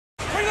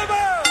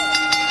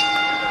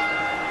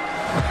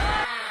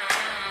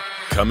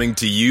Coming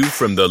to you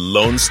from the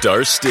Lone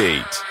Star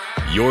State,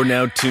 you're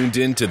now tuned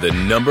in to the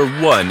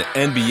 #1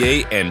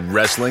 NBA and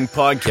wrestling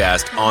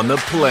podcast on the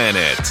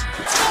planet. Look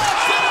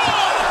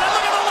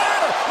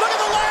at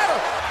the ladder!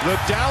 The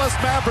Dallas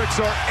Mavericks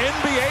are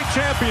NBA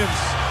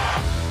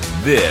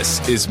champions.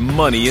 This is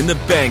Money in the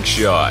Bank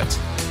Shot,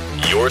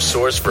 your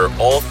source for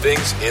all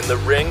things in the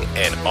ring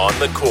and on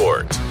the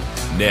court.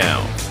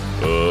 Now,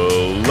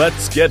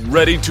 let's get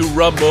ready to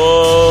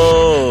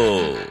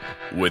rumble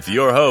with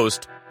your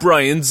host,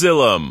 Brian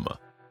Zillum.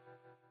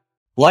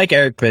 Like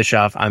Eric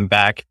Bischoff, I'm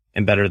back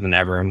and better than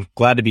ever. I'm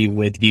glad to be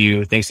with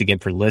you. Thanks again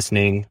for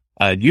listening.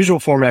 Usual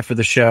format for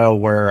the show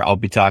where I'll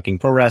be talking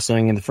pro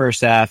wrestling in the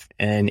first half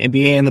and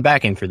NBA in the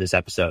back end for this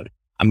episode.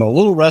 I'm a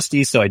little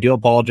rusty, so I do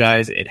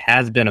apologize. It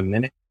has been a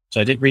minute.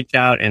 So I did reach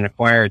out and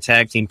acquire a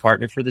tag team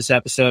partner for this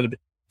episode.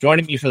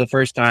 Joining me for the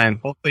first time,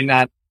 hopefully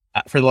not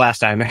for the last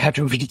time,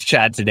 after we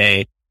chat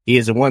today. He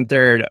is a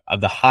 1/3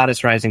 of the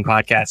hottest rising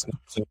podcast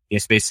in the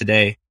space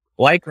today.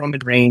 Like Roman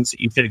Reigns,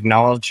 you should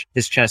acknowledge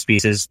his chess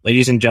pieces.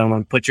 Ladies and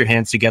gentlemen, put your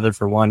hands together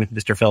for one,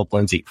 Mr. Philip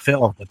Lindsay.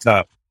 Phil, what's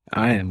up?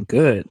 I am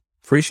good.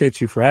 Appreciate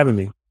you for having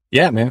me.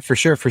 Yeah, man, for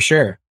sure.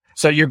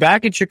 So you're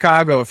back in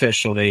Chicago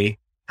officially.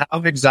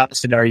 How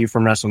exhausted are you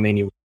from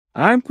WrestleMania?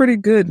 I'm pretty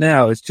good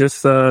now. It's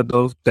just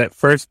that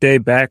first day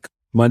back,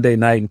 Monday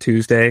night and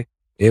Tuesday.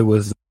 It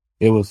was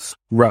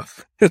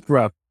rough. It's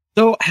rough.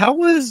 So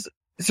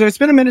it's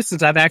been a minute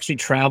since I've actually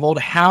traveled.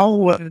 How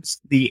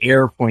was the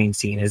airplane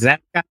scene? Has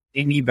that got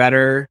any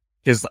better?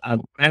 Because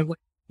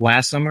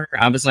last summer,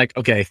 I was like,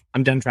 okay,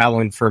 I'm done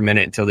traveling for a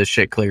minute until this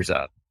shit clears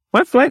up.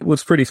 My flight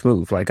was pretty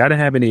smooth. Like, I didn't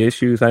have any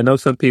issues. I know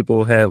some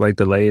people had like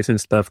delays and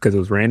stuff because it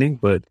was raining,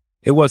 but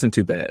it wasn't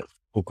too bad.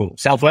 Cool.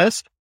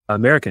 Southwest?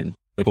 American.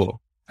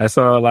 Cool. I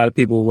saw a lot of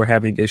people were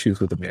having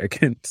issues with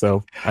American,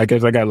 so I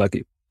guess I got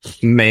lucky.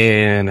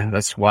 Man,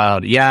 that's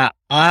wild. Yeah,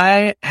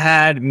 I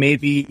had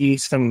maybe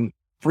some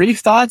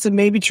brief thoughts of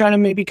maybe trying to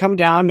maybe come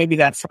down, maybe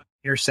that Friday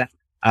or Saturday.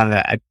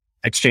 I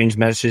exchanged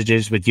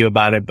messages with you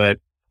about it, but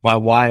my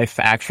wife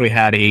actually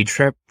had a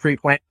trip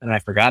pre-planned and I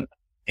forgot.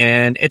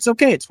 And it's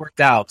okay. It's worked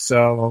out.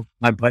 So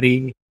my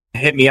buddy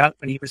hit me up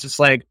and he was just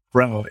like,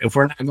 bro, if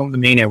we're not going to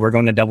Mania, we're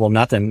going to Double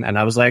Nothing. And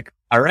I was like,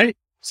 all right,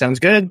 sounds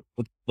good.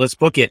 Let's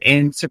book it.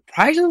 And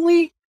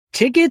surprisingly,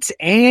 tickets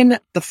and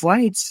the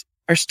flights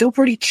are still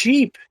pretty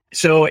cheap.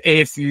 So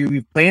if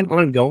you plan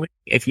on going,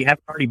 if you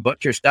haven't already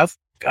booked your stuff,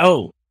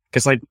 go.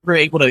 Because like we were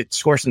able to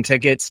score some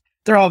tickets.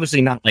 They're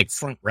obviously not like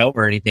front row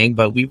or anything,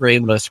 but we were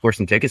able to score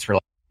some tickets for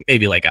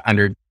maybe like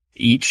 100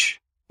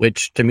 each,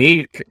 which to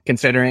me,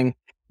 considering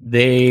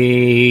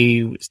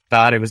they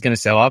thought it was going to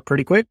sell out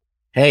pretty quick,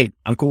 hey,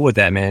 I'm cool with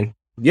that, man.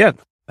 Yeah.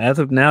 As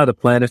of now, the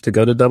plan is to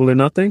go to Double or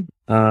Nothing.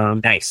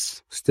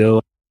 Nice.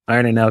 Still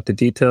ironing out the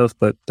details,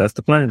 but that's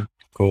the plan.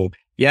 Cool.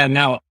 Yeah.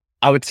 Now,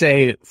 I would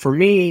say for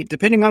me,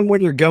 depending on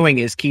where you're going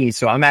is key.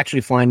 So I'm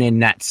actually flying in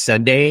that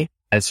Sunday.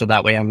 So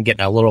that way I'm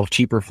getting a little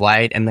cheaper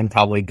flight and then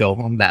probably go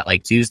home that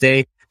like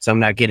Tuesday. So I'm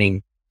not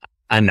getting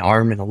an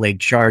arm and a leg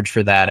charge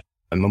for that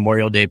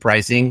Memorial Day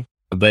pricing.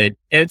 But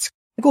it's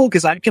cool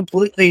because I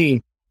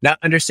completely, not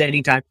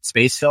understanding time and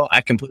space, Phil,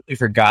 I completely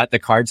forgot the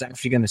card's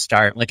actually going to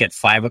start like at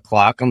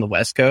 5:00 on the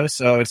West Coast.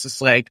 So it's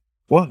just like,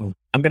 whoa,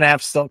 I'm going to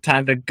have still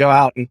time to go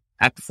out and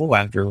act the fool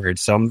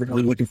afterwards. So I'm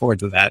really looking forward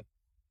to that.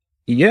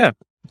 Yeah,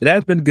 it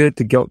has been good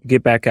to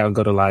get back out and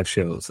go to live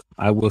shows.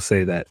 I will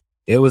say that.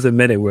 It was a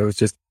minute where it was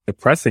just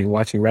depressing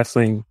watching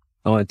wrestling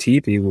on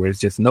TV where it's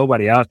just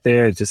nobody out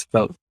there. It just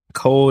felt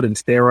cold and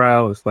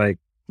sterile. It's like,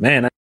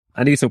 man,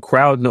 I need some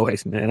crowd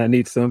noise, man. I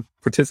need some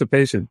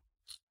participation.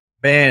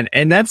 Man,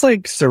 and that's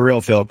like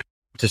surreal, Phil.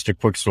 Just a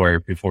quick story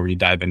before we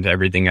dive into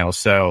everything else.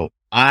 So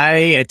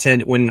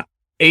when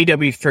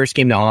AEW first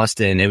came to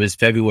Austin, it was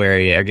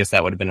February. I guess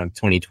that would have been of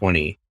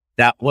 2020.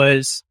 That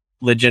was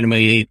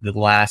legitimately the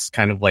last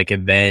kind of like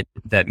event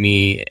that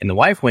me and the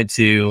wife went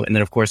to. And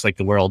then of course, like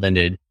the world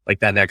ended like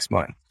that next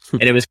month.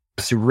 And it was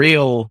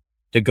surreal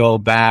to go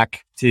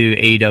back to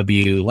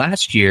AEW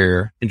last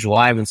year in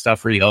July when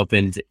stuff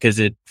reopened because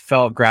it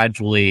felt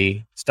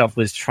gradually stuff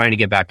was trying to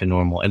get back to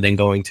normal. And then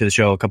going to the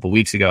show a couple of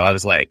weeks ago, I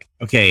was like,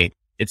 okay,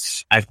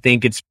 I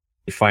think it's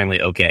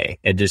finally okay.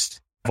 It just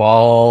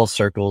all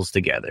circles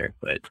together,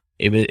 but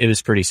it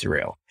was pretty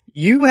surreal.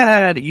 You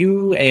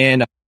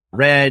and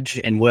Reg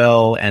and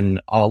Will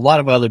and a lot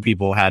of other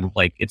people had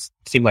like, it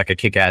seemed like a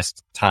kick-ass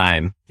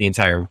time the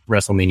entire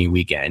WrestleMania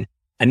weekend.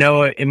 I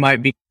know it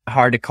might be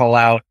hard to call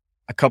out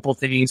a couple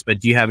things, but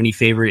do you have any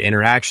favorite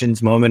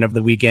interactions, moment of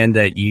the weekend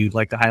that you'd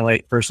like to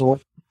highlight personally?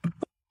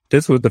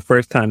 This was the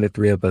first time the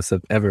three of us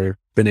have ever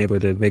been able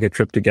to make a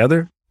trip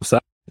together. So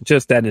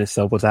just that in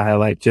itself was a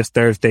highlight. Just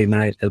Thursday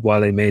night at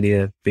Wale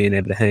Mania, being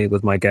able to hang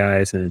with my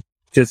guys and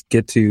just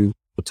get to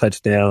a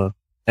touchdown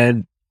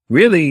and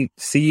really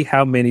see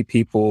how many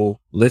people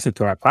listen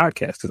to our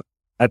podcast.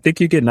 I think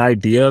you get an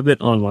idea of it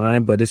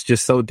online, but it's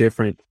just so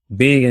different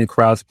being in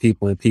crowds of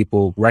people and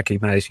people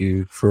recognize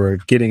you for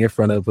getting in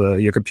front of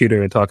your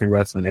computer and talking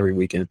wrestling every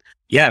weekend.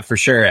 Yeah, for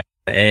sure.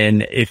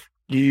 And if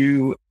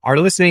you are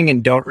listening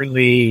and don't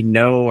really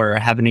know or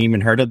haven't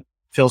even heard of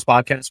Phil's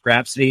podcast,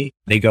 Grapsity.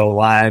 They go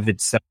live.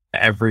 It's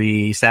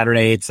every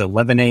Saturday. It's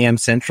 11 a.m.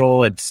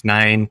 Central. It's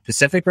 9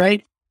 Pacific,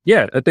 right?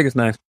 Yeah, I think it's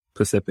 9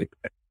 Pacific.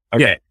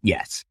 Okay. Yeah.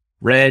 Yes.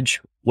 Reg,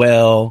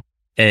 Will,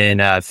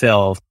 and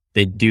Phil,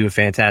 they do a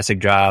fantastic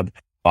job.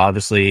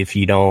 Obviously, if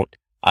you don't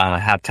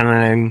have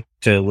time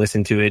to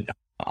listen to it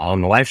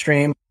on the live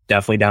stream,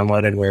 definitely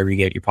download it wherever you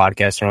get your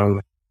podcast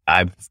from.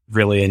 I've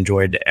really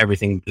enjoyed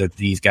everything that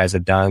these guys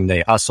have done.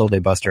 They hustle, they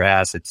bust their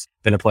ass. It's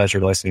been a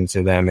pleasure listening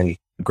to them and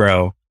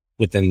grow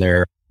within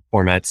their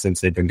format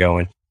since they've been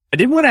going. I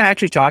did want to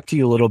actually talk to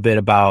you a little bit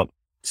about,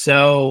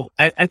 so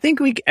I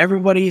think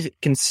everybody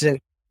can see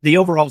the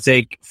overall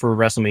take for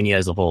WrestleMania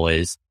as a whole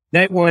is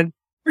night one,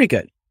 pretty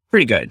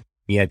good.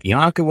 You had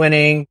Bianca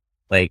winning,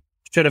 like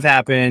should have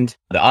happened.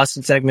 The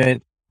Austin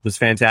segment was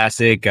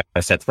fantastic.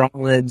 Seth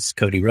Rollins,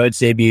 Cody Rhodes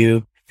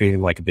debut,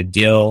 feeling like a big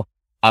deal.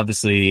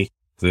 Obviously,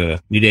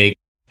 the New Day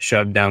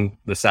shoved down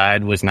the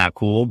side was not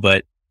cool,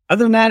 but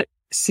other than that, it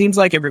seems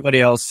like everybody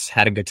else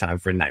had a good time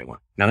for night one.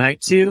 Now,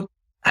 night two,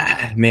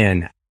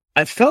 man,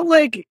 I felt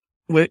like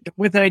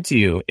with night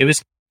two, it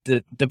was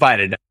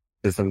divided.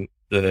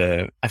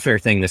 A fair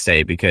thing to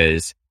say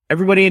because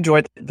everybody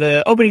enjoyed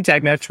the opening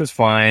tag match was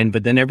fine,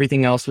 but then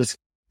everything else was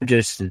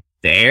just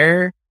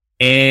there.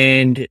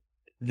 And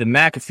the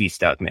McAfee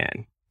stuff,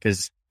 man,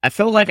 because I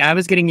felt like I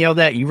was getting yelled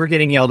at. You were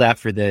getting yelled at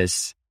for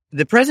this.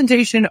 The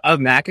presentation of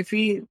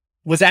McAfee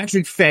was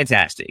actually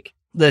fantastic.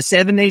 The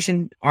Seven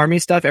Nation Army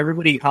stuff,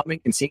 everybody humming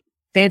and singing,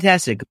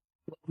 fantastic.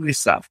 Lovely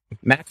stuff.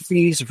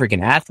 McAfee's a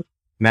freaking athlete.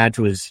 Match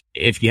was,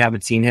 if you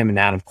haven't seen him and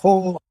Adam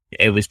Cole,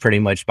 it was pretty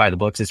much by the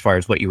books as far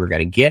as what you were going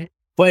to get.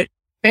 But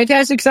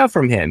fantastic stuff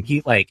from him.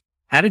 He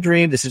had a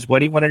dream. This is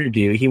what he wanted to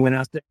do. He went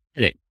out there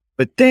and did it.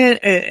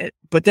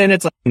 But then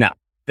it's like, no.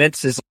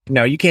 Vince is like,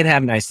 no, you can't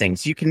have nice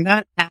things. You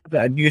cannot have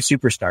a new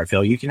superstar,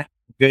 Phil. You can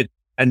have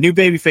a new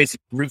babyface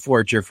root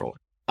for, cheer for.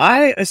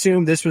 I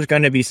assumed this was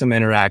going to be some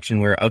interaction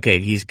where, okay,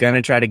 he's going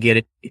to try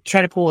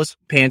to pull his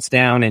pants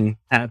down and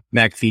have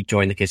McAfee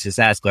join the Kiss His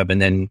Ass Club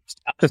and then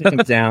him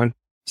down,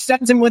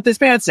 sends him with his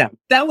pants down.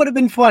 That would have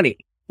been funny.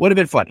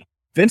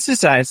 Vince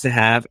decides to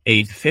have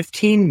a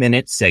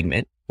 15-minute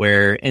segment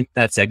where in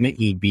that segment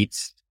he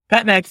beats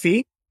Pat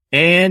McAfee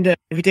and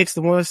he takes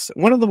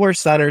one of the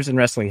worst stunners in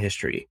wrestling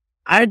history.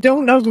 I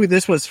don't know who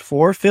this was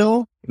for,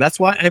 Phil. That's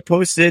why I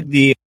posted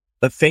the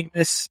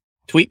famous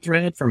tweet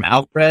thread from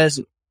Alvarez,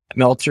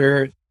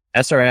 Meltzer,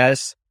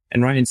 SRS,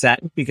 and Ryan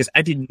Satin because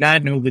I did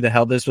not know who the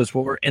hell this was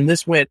for. And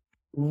this went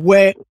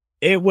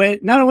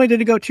not only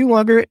did it go too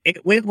longer,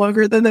 it went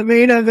longer than the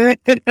main event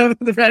of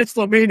the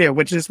WrestleMania,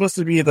 which is supposed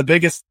to be the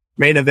biggest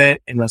main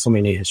event in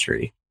WrestleMania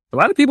history. A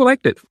lot of people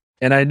liked it.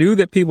 And I knew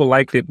that people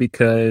liked it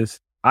because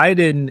I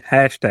didn't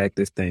hashtag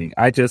this thing.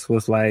 I just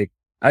was like,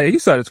 you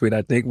saw the tweet,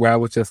 I think, where I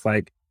was just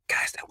like,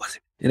 guys, that wasn't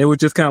it. And it was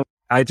just kind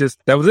of,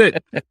 that was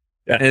it.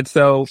 Yeah. And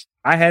so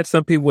I had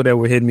some people that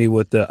were hitting me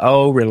with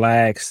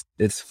relax,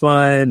 it's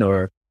fun,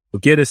 or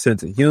get a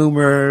sense of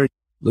humor,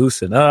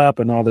 loosen up,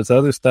 and all this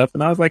other stuff.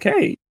 And I was like,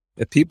 hey,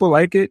 if people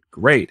like it,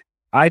 great.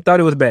 I thought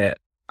it was bad.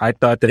 I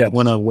thought that it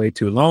went on way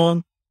too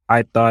long.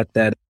 I thought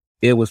that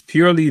it was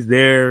purely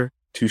there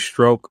to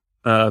stroke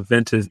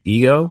Vince's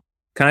ego,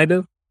 kind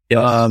of.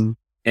 Yes.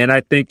 And I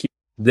think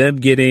them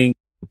getting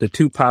the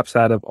 2 pops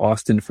out of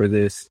Austin for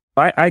this,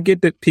 I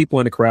get that people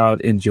in the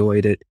crowd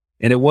enjoyed it.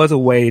 And it was a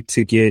way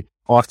to get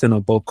Austin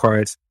on both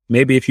cards.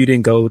 Maybe if you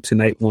didn't go to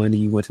night 1 and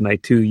you went to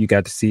night 2, you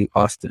got to see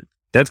Austin.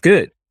 That's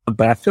good.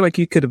 But I feel like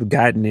you could have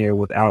gotten there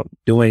without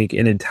doing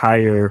an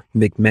entire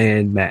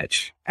McMahon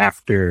match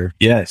after.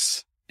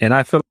 Yes. And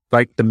I felt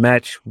like the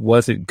match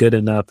wasn't good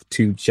enough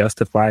to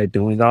justify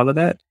doing all of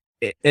that.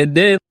 And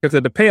then because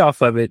of the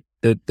payoff of it,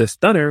 the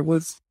stunner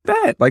was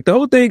bad. Like the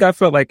whole thing, I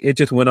felt like it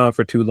just went on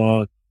for too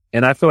long.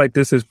 And I feel like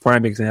this is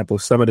prime example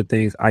of some of the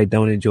things I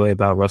don't enjoy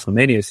about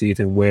WrestleMania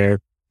season, where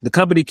the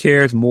company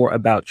cares more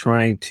about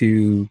trying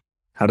to,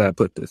 how do I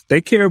put this?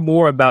 They care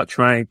more about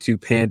trying to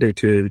pander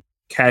to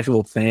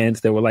casual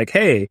fans that were like,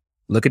 hey,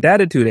 look at the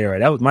Attitude Era.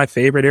 That was my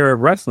favorite era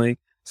of wrestling.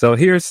 So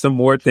here's some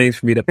more things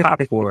for me to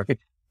pop for.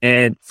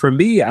 And for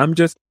me, I'm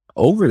just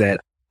over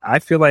that. I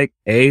feel like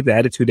A, the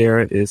Attitude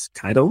Era is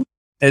kind of,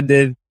 and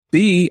then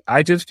B,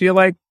 I just feel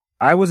like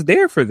I was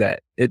there for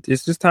that.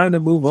 It's just time to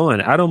move on.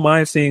 I don't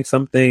mind seeing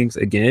some things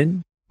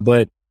again,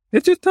 but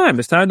it's just time.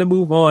 It's time to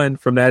move on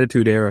from the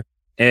Attitude Era.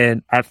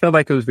 And I felt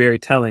like it was very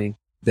telling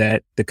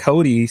that the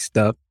Cody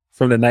stuff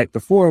from the night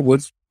before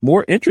was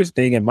more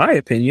interesting, in my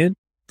opinion,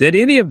 than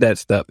any of that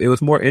stuff. It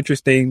was more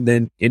interesting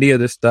than any of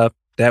the stuff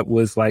that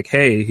was like,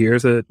 hey,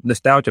 here's a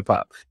nostalgia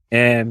pop.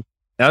 And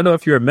I don't know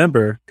if you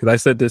remember, because I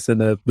said this in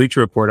the Bleacher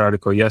Report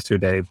article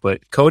yesterday,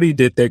 but Cody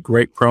did that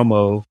great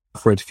promo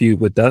for his feud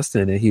with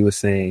Dustin, and he was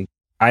saying,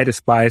 I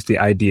despise the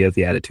idea of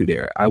the Attitude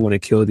Era. I want to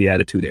kill the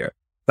Attitude Era.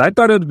 So I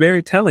thought it was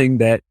very telling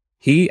that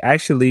he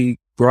actually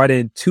brought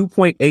in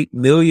 2.8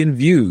 million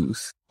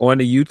views on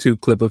a YouTube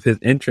clip of his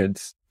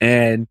entrance,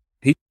 and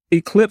he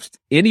eclipsed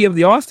any of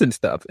the Austin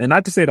stuff. And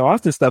not to say the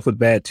Austin stuff was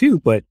bad too,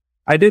 but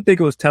I did think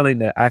it was telling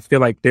that I feel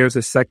like there's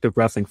a sect of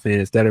wrestling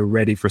fans that are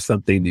ready for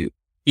something new.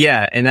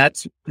 Yeah, and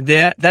that's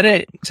that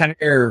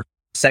entire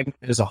segment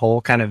as a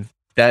whole kind of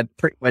that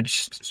pretty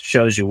much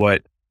shows you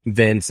what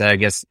Vince, I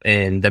guess,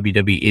 in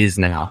WWE is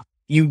now.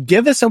 You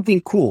give us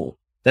something cool.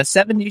 The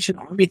Seven Nation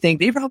Army thing,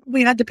 they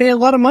probably had to pay a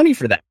lot of money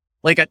for that.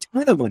 Like a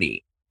ton of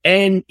money.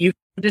 And you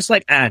just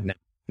like, no.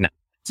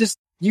 Just,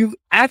 you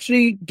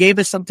actually gave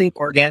us something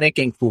organic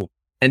and cool.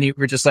 And you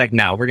were just like,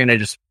 no, we're going to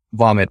just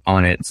vomit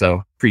on it.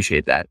 So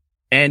appreciate that.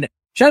 And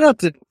shout out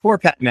to poor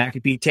Pat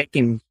McAfee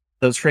taking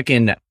those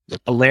freaking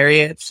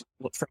lariats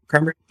from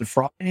Kermit the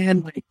Frog,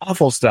 man, like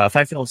awful stuff.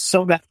 I feel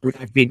so bad for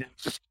McAfee.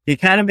 He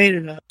kind of made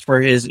it up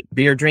for his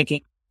beer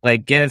drinking,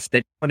 like gift.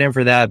 They put in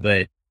for that,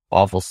 but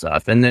awful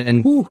stuff. And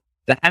then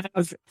to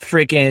have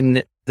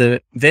freaking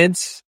the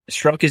Vince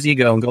stroke his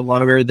ego and go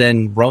longer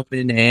than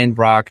Roman and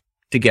Brock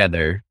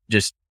together,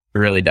 just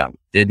really dumb.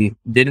 Didn't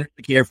really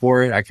care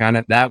for it.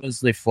 That was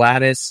the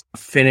flattest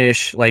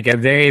finish, like a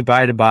very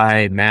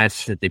bye-to-bye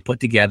match that they put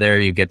together.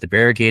 You get the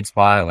barricade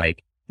spot.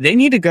 Like, they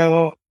need to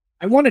go.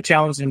 I want to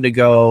challenge them to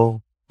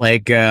go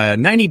like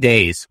 90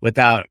 days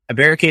without a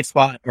barricade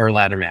spot or a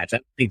ladder match. I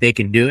don't think they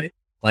can do it.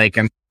 Like,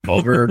 I'm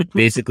over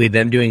basically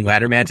them doing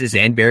ladder matches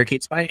and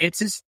barricade spot. It's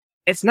just,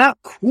 it's not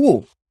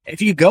cool.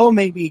 If you go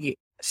maybe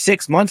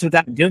 6 months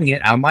without doing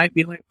it, I might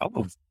be like,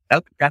 oh,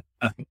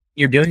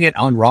 you're doing it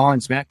on Raw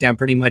and SmackDown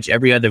pretty much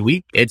every other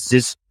week. It's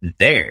just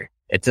there.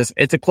 It's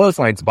a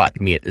clothesline spot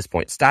to me at this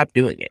point. Stop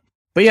doing it.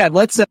 But yeah,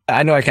 let's,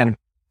 I know I kind of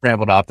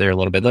rambled off there a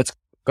little bit. Let's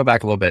go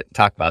back a little bit and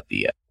talk about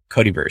the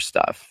Codyverse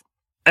stuff.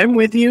 I'm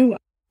with you.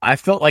 I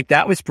felt like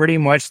that was pretty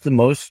much the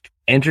most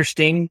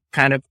interesting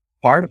kind of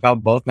part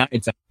about both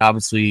nights.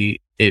 Obviously,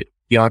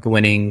 Bianca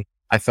winning,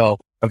 I felt,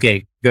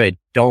 okay, good.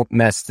 Don't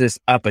mess this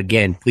up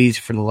again. Please,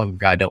 for the love of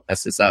God, don't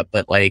mess this up.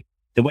 But like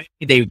the way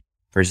they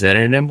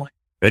presented him, like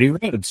Cody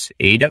Rhodes,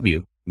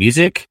 AEW,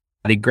 music,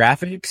 the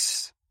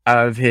graphics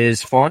of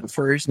his font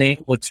for his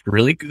name looks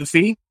really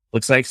goofy.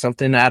 Looks like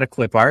something out of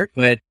clip art,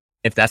 but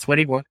if that's what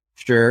he wants,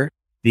 sure.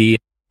 The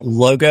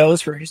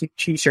logos for his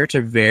t-shirts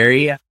are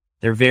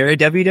they're very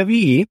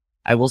WWE.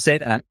 I will say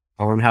that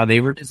on how they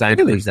were designed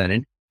and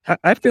presented.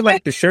 I feel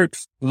like the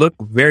shirts look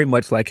very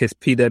much like his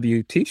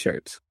PW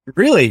t-shirts.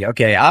 Really?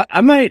 Okay.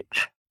 I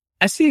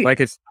see. Like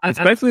it's,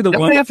 especially the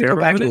one. I have to go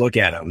back and look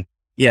at them.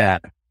 Yeah.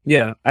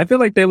 Yeah. I feel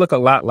like they look a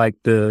lot like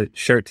the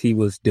shirts he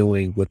was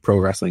doing with Pro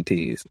Wrestling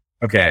Tees.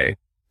 Okay.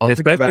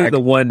 Especially the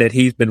one that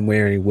he's been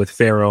wearing with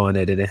Pharaoh on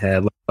it, and it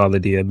had all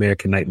of the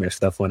American Nightmare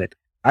stuff on it.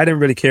 I didn't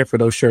really care for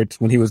those shirts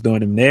when he was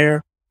doing them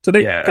there. So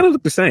they kind of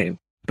look the same.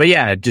 But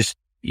yeah, just,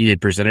 he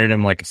presented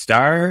him like a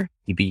star.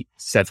 He beat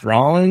Seth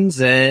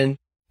Rollins and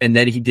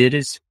then he did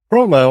his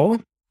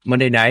promo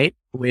Monday night,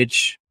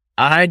 which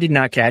I did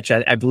not catch.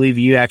 I believe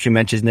you actually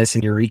mentioned this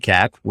in your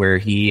recap, where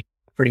he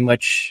pretty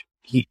much,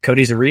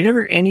 Cody's a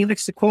reader and he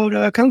likes to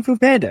quote Kung Fu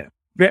Panda.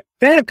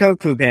 Fan of Kung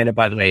Fu Panda,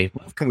 by the way.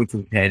 Love Kung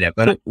Fu Panda.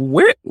 But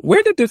where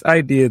did this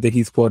idea that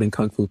he's quoting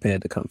Kung Fu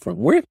Panda come from?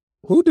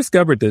 Who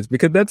discovered this?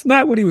 Because that's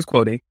not what he was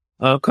quoting.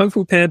 Kung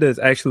Fu Panda is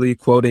actually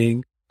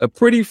quoting a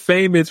pretty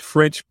famous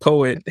French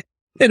poet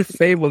and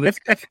fabulist.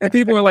 And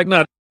people were like,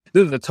 no,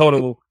 this is a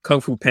total Kung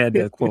Fu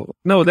Panda quote.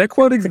 No, that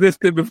quote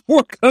existed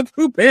before Kung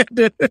Fu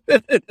Panda.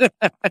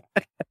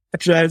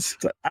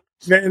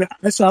 Man,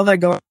 I saw that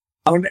go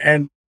on,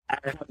 and I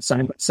have a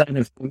side by side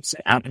of them.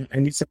 I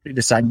need somebody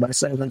to side by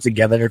side them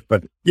together.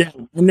 But yeah,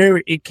 I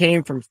knew it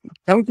came from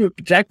Kung Fu.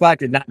 Jack Black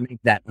did not make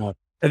that up.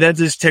 And that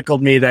just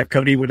tickled me that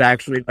Cody would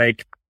actually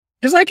like,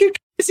 because I could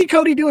see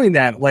Cody doing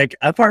that. Like,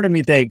 a part of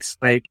me thinks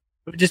like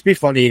it would just be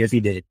funny if he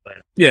did.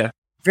 But yeah,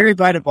 very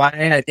by the by,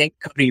 I think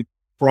Cody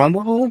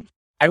promo.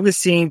 I was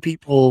seeing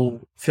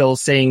people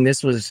saying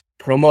this was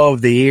promo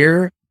of the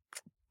year.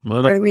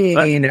 Well, I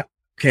mean,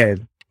 okay,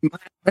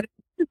 the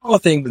whole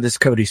thing with this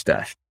Cody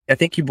stuff. I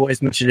think you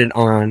boys mentioned it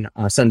on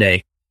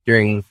Sunday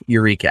during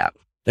your recap.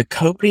 The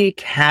Cody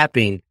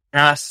capping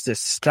has to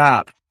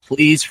stop,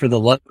 please, for the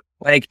love.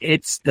 Like,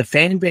 it's the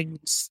fan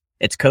base.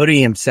 It's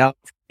Cody himself.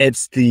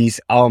 It's these,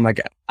 oh my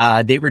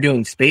God. They were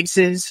doing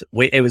spaces.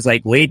 It was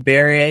like Wade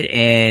Barrett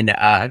and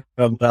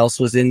who else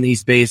was in these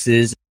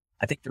spaces?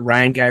 I think the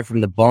Ryan guy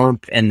from the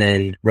Bump and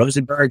then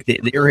Rosenberg. They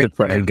were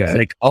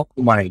like, oh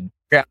my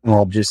God.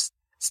 Well, just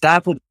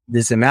stop with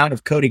this amount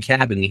of Cody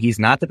capping. He's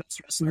not the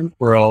best wrestler in the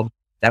world.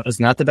 That was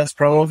not the best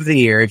promo of the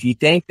year. If you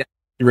think that's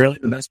really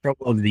the best promo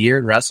of the year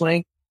in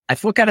wrestling, I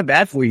feel kind of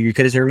bad for you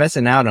because you're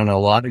missing out on a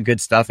lot of good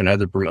stuff in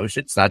other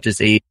promotions, not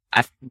just I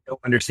don't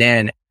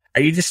understand.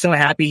 Are you just so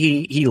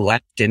happy he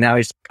left and now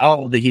he's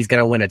he's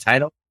going to win a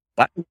title?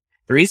 But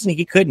the reason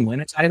he couldn't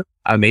win a title,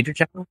 a major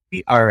title,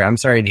 in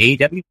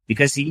AEW,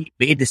 because he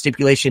made the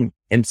stipulation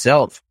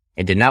himself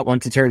and did not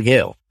want to turn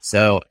heel.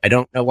 So I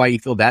don't know why you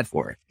feel bad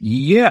for it.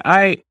 Yeah,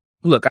 I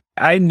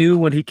knew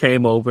when he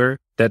came over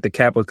that the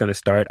cap was going to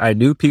start. I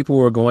knew people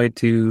were going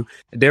to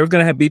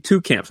be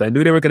two camps. I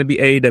knew there were going to be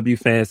AEW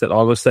fans that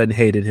all of a sudden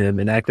hated him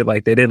and acted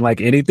like they didn't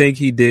like anything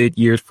he did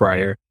years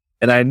prior.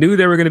 And I knew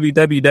there were going to be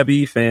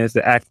WWE fans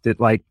that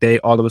acted like they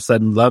all of a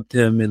sudden loved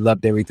him and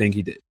loved everything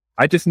he did.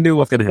 I just knew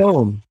what was going to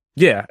happen.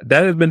 Yeah,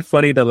 that has been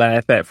funny to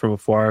laugh at from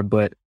afar,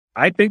 but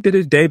I think that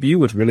his debut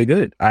was really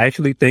good. I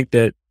actually think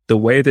that the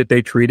way that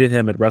they treated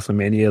him at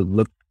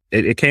WrestleMania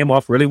it came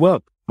off really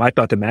well. I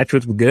thought the match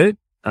was good.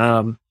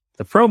 The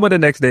promo the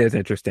next day is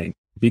interesting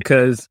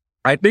because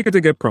I think it's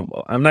a good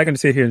promo. I'm not going to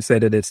sit here and say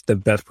that it's the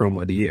best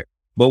promo of the year.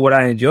 But what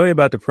I enjoy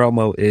about the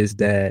promo is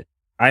that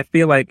I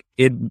feel like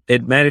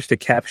it managed to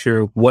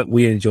capture what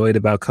we enjoyed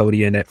about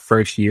Cody in that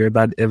first year of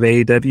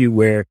AEW,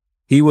 where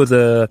he was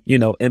a,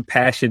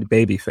 impassioned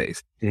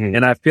babyface. Mm-hmm.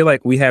 And I feel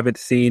like we haven't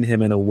seen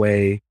him in a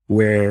way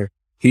where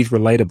he's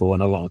relatable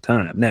in a long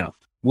time. Now,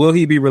 will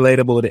he be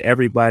relatable to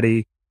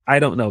everybody? I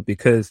don't know,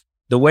 because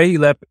the way he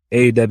left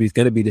AEW is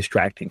going to be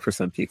distracting for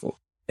some people.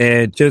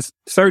 And just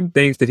certain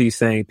things that he's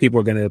saying, people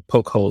are going to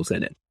poke holes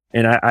in it.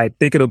 And I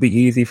think it'll be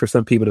easy for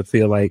some people to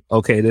feel like,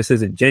 okay, this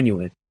isn't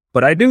genuine.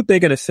 But I do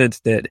think in a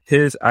sense that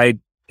his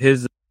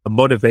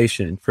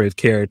motivation for his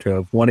character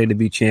of wanting to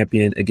be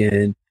champion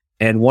again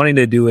and wanting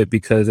to do it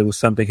because it was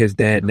something his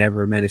dad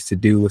never managed to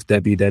do with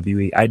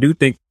WWE. I do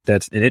think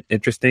that's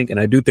interesting, and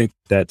I do think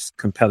that's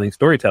compelling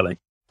storytelling.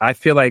 I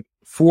feel like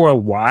for a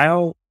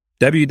while,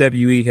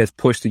 WWE has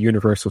pushed the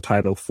Universal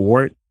title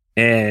forward,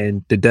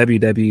 and the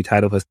WWE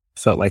title has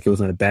felt like it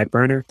was on the back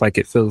burner. Like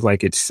it feels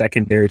like it's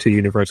secondary to the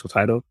Universal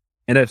title.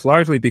 And it's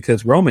largely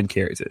because Roman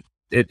carries it.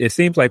 It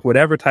seems like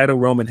whatever title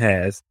Roman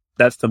has,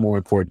 that's the more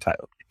important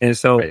title. And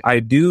so right. I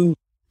do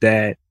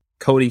that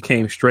Cody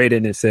came straight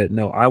in and said,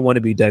 no, I want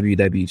to be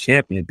WWE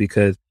champion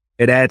because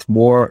it adds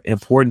more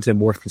importance and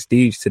more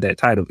prestige to that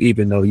title,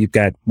 even though you've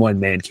got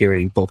one man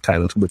carrying both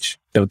titles, which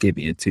don't get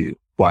me into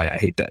why I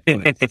hate that.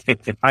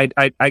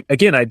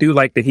 I do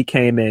like that he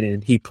came in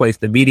and he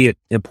placed immediate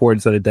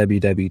importance on the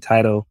WWE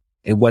title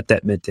and what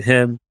that meant to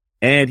him.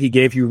 And he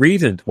gave you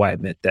reasons why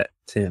it meant that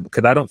to him,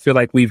 because I don't feel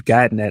like we've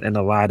gotten that in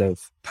a lot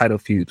of title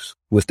feuds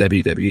with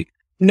WWE.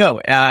 No,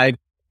 I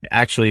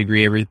actually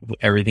agree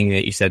everything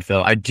that you said,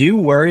 Phil. I do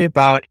worry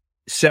about,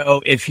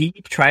 so if he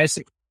tries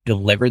to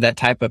deliver that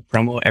type of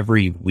promo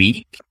every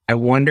week, I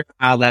wonder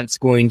how that's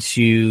going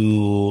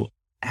to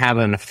have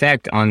an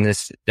effect on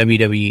this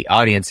WWE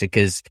audience,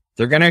 because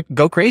they're going to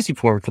go crazy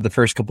for him for the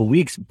first couple of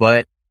weeks.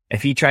 But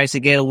if he tries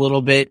to get a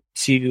little bit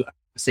too,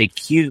 say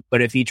cute,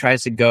 but if he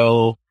tries to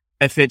go,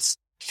 if it's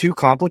too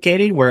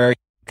complicated,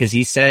 because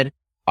he said,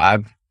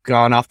 I've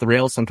gone off the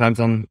rails sometimes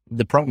on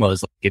the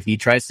promos. Like if he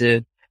tries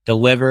to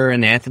deliver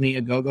an Anthony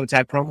Ogogo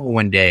type promo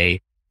one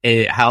day,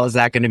 how is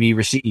that going to be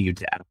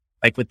received?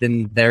 Like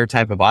within their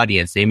type of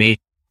audience, they may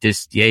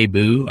just yay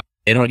boo.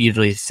 They don't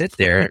usually sit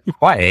there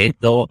quiet.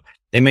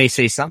 They may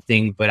say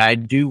something, but I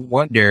do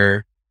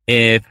wonder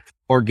if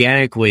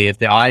organically, if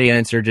the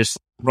audience are just,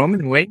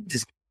 Roman Reigns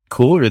is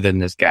cooler than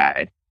this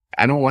guy.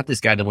 I don't want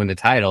this guy to win the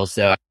title.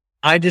 So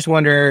I just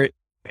wonder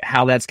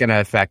how that's going to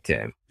affect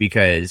him,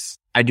 because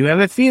I do have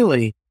a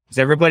feeling because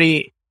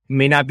everybody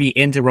may not be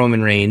into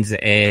Roman Reigns,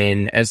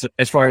 and as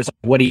far as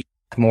what he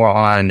more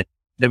on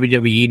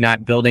WWE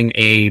not building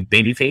a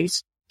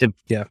babyface to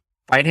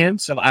fight him.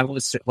 So I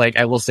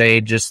will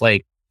say just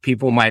like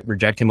people might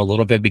reject him a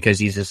little bit because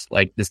he's just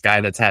like this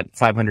guy that's had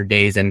 500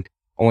 days and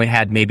only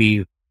had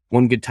maybe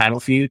one good title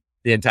feud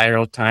the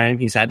entire time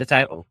he's had the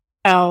title.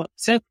 Now,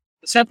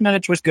 Seth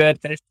match was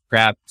good, finished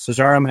crap.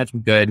 Cesaro match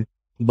was good,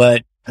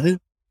 but the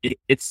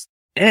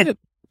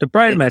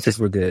Bryan matches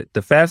were good.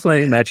 The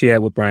Fastlane match he had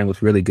with Bryan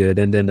was really good,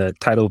 and then the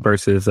title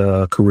versus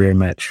career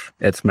match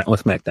at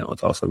SmackDown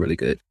was also really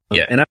good.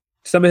 Yeah, and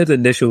some of his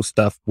initial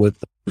stuff with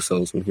the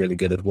Usos was really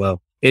good as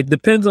well. It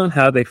depends on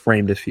how they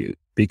frame the feud,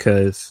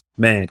 because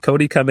man,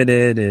 Cody coming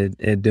in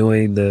and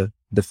doing the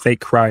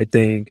fake cry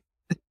thing,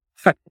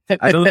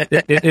 I don't.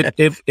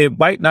 It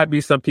might not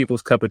be some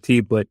people's cup of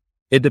tea, but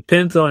it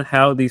depends on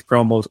how these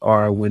promos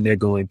are when they're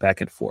going back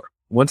and forth.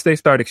 Once they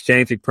start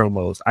exchanging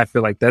promos, I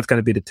feel like that's going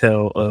to be the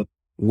tell of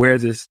where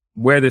this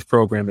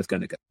program is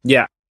going to go.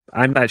 Yeah,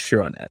 I'm not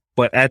sure on that.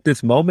 But at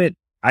this moment,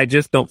 I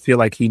just don't feel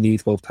like he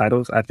needs both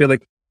titles. I feel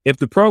like if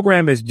the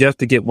program is just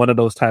to get one of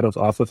those titles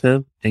off of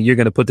him and you're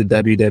going to put the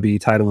WWE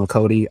title on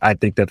Cody, I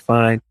think that's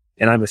fine.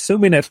 And I'm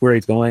assuming that's where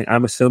he's going.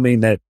 I'm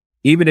assuming that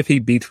even if he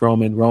beats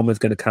Roman's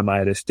going to come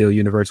out as still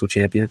Universal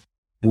Champion,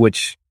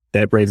 which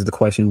that raises the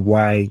question,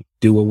 why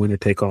do a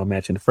winner-take-all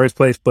match in the first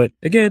place? But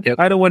again,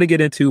 I don't want to get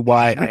into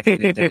why I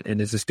hate it,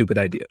 and it's a stupid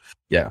idea.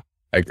 Yeah,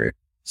 I agree.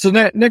 So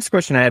that next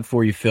question I had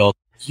for you, Phil,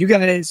 you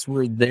guys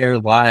were there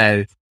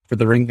live for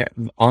the Ring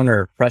of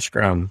Honor press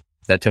scrum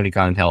that Tony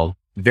Khan held.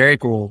 Very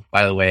cool,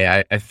 by the way.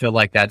 I feel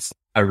like that's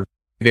a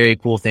very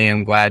cool thing.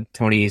 I'm glad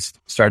Tony's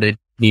started,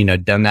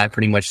 done that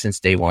pretty much since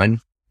day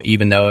one.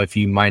 Even though if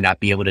you might not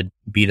be able to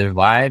be there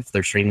live,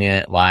 they're streaming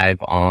it live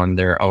on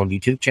their own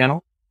YouTube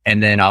channel.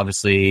 And then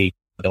obviously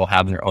they'll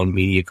have their own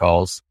media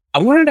calls. I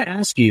wanted to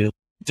ask you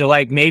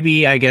to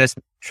maybe, I guess,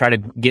 try to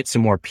get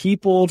some more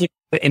people to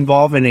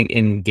involve and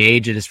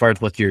engage it as far as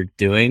what you're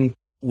doing.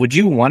 Would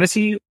you want to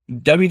see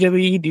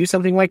WWE do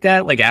something like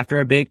that? Like after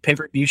a big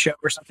pay-per-view show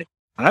or something?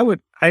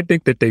 I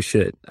think that they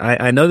should.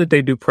 I know that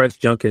they do press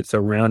junkets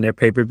around their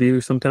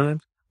pay-per-view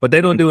sometimes, but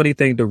they don't do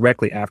anything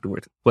directly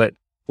afterwards. But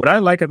what I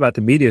like about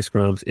the media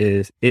scrums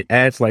is it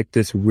adds like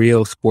this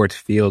real sports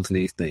feel to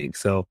these things.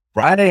 So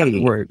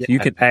afterwards, you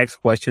can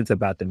ask questions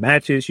about the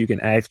matches. You can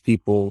ask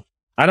people.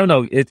 I don't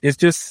know. It's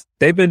just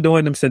they've been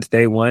doing them since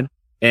day one.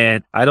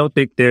 And I don't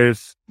think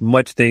there's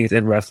much things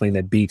in wrestling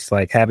that beats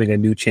like having a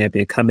new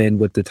champion come in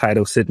with the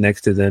title, sit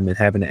next to them and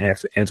having to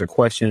answer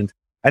questions.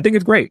 I think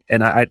it's great.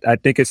 And I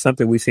think it's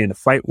something we see in the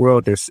fight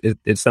world.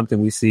 It's something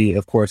we see,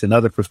 of course, in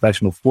other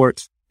professional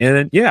sports.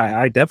 And yeah,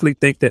 I definitely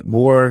think that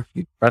more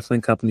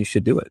wrestling companies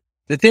should do it.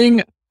 The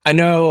thing I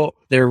know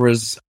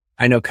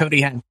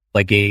Cody had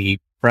like a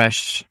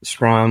fresh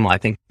scrum, I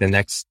think the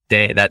next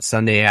day, that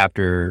Sunday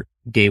after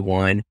day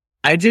one.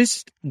 I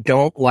just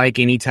don't like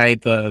any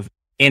type of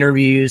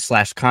interviews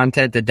 /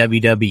 content that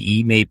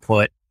WWE may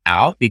put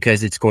out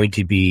because it's going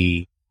to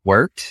be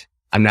worked.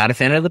 I'm not a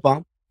fan of the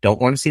bump.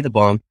 Don't want to see the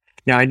bump.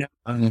 Now I know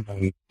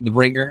the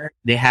Ringer,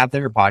 they have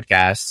their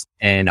podcasts,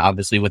 and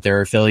obviously with their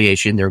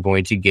affiliation, they're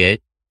going to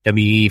get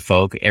WWE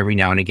folk every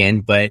now and again,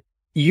 but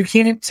you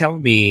can't tell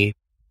me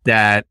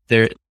that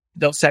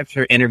those types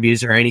of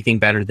interviews are anything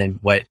better than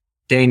what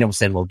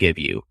Danielson will give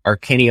you or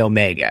Kenny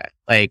Omega.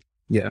 Like,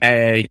 you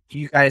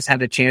guys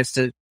had a chance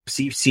to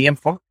see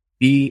CM Punk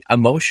be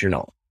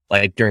emotional,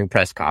 like during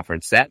press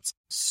conference. That's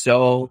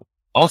so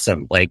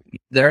awesome. Like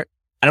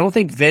I don't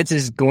think Vince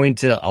is going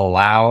to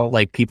allow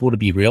like people to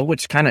be real,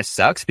 which kind of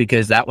sucks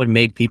because that would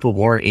make people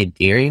more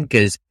endearing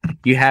because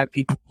you have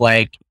people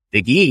like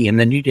Big E and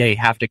the New Day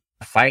have to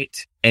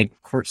fight and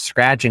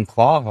scratch and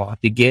claw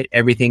to get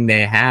everything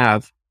they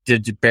have to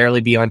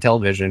barely be on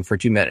television for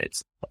 2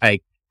 minutes.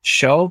 Like,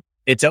 show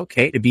it's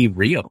okay to be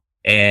real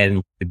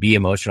and to be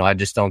emotional. I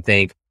just don't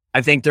think,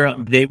 I think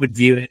they would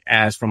view it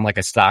as from like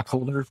a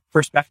stockholder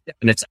perspective,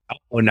 and it's,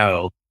 oh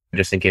no,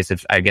 just in case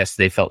if I guess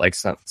they felt like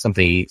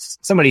somebody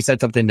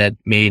said something that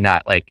may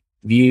not like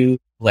view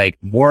like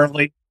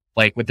morally,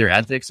 like with their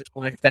ethics or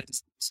something like that.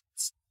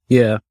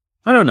 Yeah.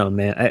 I don't know,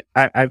 man.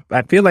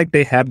 I feel like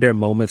they have their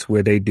moments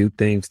where they do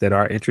things that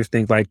are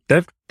interesting. Like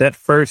that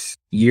first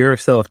year or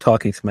so of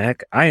Talking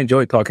Smack, I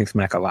enjoyed Talking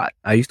Smack a lot.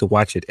 I used to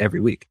watch it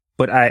every week,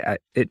 but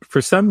it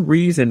for some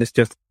reason, it's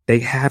just, they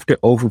have to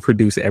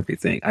overproduce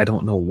everything. I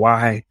don't know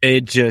why.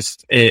 I hate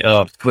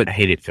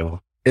it,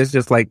 Phil. It's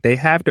just like they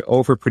have to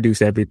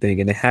overproduce everything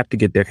and they have to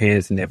get their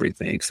hands in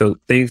everything. So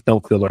things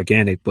don't feel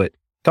organic, but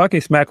Talking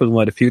Smack was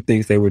one of the few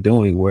things they were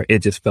doing where it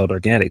just felt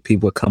organic.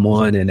 People would come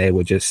on and they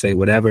would just say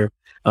whatever.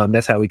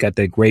 That's how we got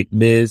that great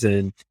Miz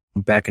and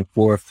back and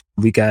forth.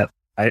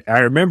 I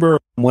remember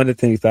one of the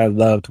things I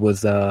loved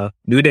was,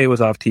 New Day was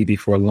off TV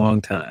for a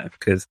long time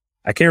because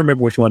I can't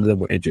remember which one of them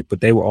were injured,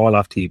 but they were all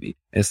off TV.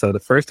 And so the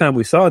first time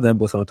we saw them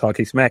was on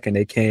Talking Smack and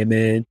they came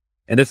in.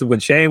 And this is when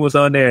Shane was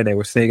on there and they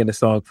were singing the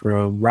song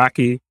from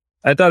Rocky.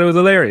 I thought it was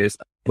hilarious,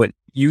 but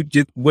you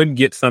just wouldn't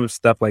get some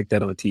stuff like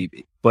that on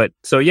TV. But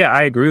so, yeah,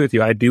 I agree with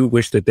you. I do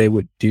wish that they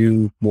would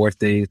do more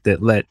things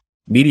that let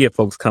media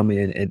folks come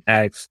in and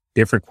ask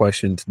different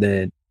questions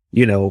than,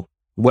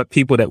 what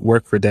people that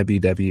work for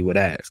WWE would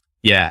ask.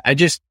 Yeah,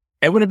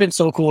 it would have been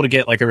so cool to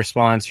get like a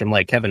response from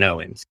like Kevin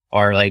Owens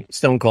or like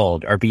Stone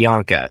Cold or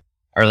Bianca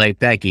or like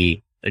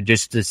Becky,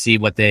 just to see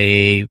what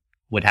they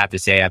would have to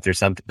say after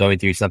going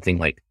through something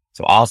like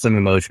so awesome,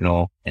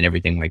 emotional, and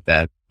everything like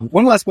that.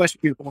 One last question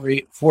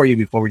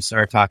before we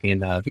start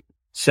talking.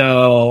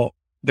 So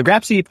the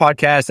Graps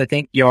podcast, I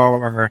think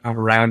you're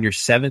around your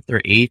 7th or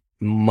 8th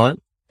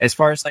month as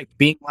far as like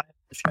being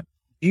live.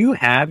 Do you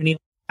have any?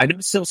 I know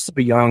it's still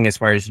super young as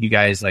far as you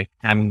guys like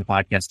having the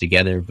podcast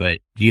together, but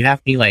do you have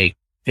any like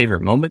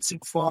favorite moments so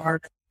far,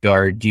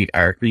 or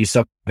are you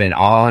so been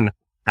on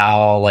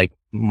how like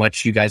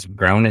much you guys have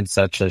grown in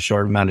such a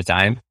short amount of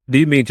time? Do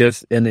you mean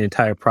just in the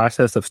entire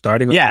process of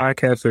starting a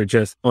podcast or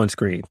just on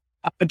screen?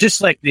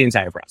 Just like the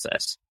entire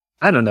process.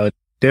 I don't know.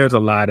 There's a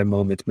lot of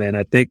moments, man.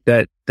 I think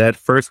that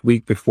first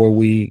week before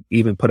we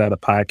even put out a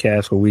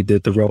podcast where we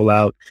did the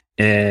rollout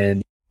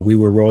and we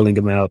were rolling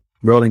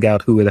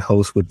out who the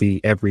host would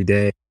be every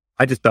day.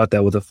 I just thought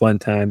that was a fun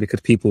time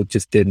because people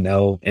just didn't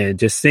know. And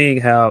just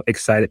seeing how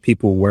excited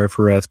people were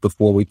for us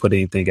before we put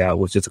anything out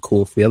was just a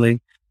cool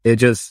feeling. It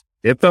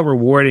felt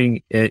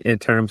rewarding in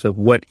terms of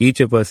what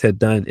each of us had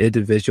done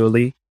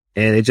individually.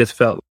 And it just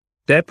felt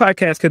that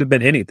podcast could have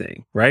been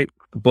anything, right?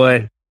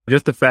 But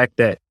just the fact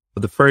that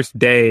the first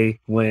day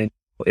when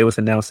it was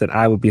announced that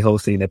I would be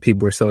hosting, that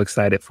people were so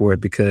excited for it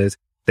because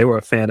they were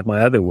a fan of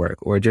my other work,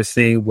 or just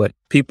seeing what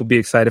people be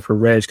excited for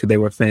Reg because they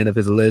were a fan of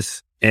his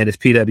list and his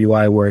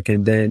PWI work,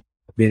 and then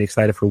being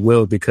excited for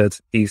Will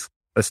because he's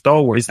a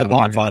stalwart. He's the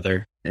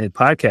godfather in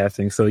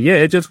podcasting. So yeah,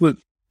 it just was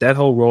that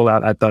whole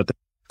rollout. I thought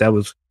that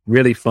was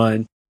really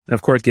fun. And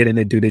of course, getting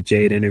to do the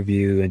Jade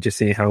interview and just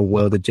seeing how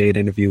well the Jade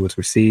interview was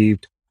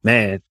received.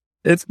 Man,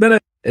 it's been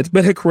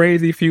a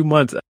crazy few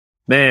months,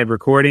 man,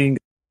 recording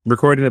the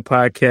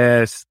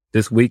podcast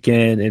this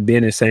weekend and being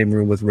in the same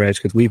room with Reg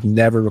because we've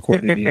never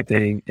recorded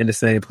anything in the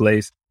same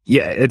place.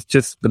 Yeah, it's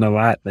just been a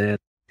lot, man.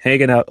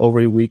 Hanging out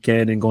over the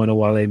weekend and going to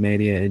Wale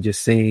Mania and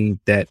just seeing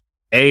that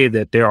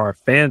there are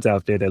fans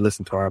out there that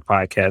listen to our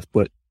podcast,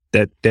 but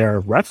that there are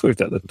wrestlers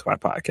that listen to our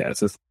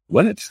podcast. It's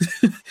what?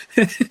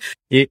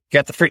 You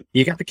got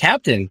the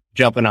captain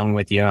jumping on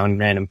with you on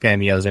random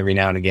cameos every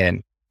now and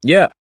again.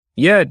 Yeah.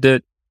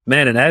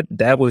 Man, and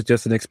that was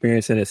just an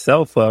experience in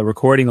itself,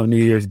 recording on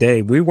New Year's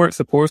Day. We weren't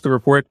supposed to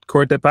record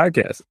that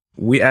podcast.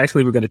 We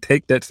actually were going to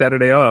take that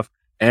Saturday off.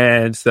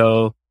 And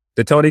so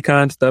the Tony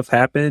Khan stuff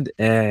happened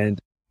and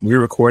we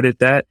recorded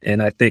that.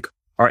 And I think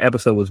our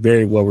episode was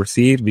very well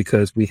received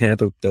because we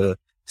handled the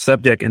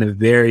subject in a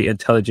very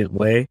intelligent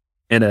way,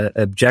 in an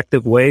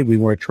objective way. We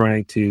weren't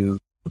trying to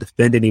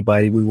defend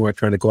anybody. We weren't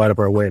trying to go out of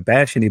our way and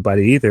bash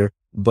anybody either.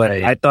 But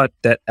I thought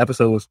that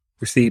episode was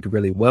received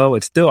really well.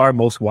 It's still our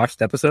most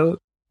watched episode.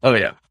 Oh,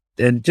 yeah.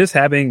 And just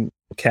having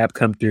Cap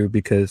come through,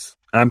 because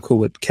I'm cool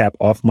with Cap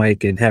off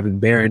mic, and having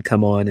Baron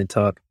come on and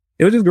talk,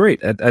 it was just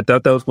great. I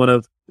thought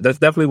that's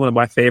definitely one of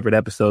my favorite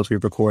episodes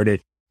we've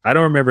recorded. I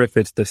don't remember if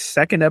it's the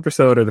second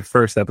episode or the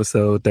first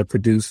episode that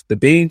produced the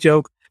bean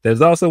joke.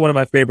 That's also one of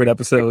my favorite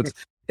episodes.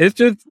 It's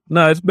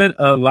been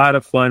a lot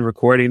of fun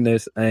recording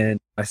this. And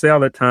I say all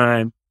the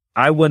time,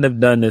 I wouldn't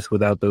have done this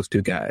without those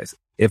two guys.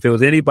 If it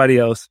was anybody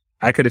else,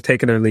 I could have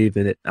taken their leave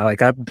in it.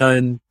 I've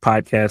done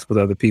podcasts with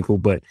other people,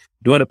 but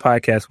doing a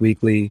podcast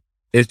weekly,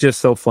 it's just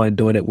so fun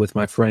doing it with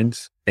my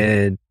friends.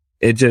 And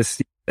it's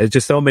just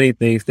so many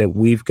things that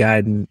we've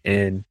gotten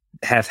and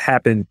has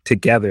happened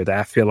together that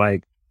I feel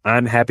like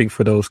I'm happy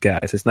for those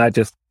guys. It's not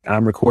just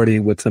I'm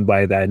recording with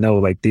somebody that I know,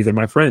 like these are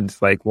my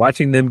friends, like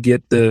watching them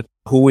get the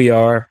Who We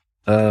Are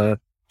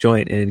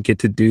joint and get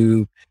to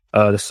do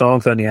the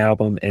songs on the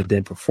album and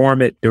then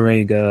perform it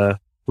during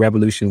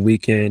Revolution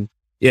weekend.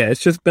 Yeah,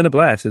 it's just been a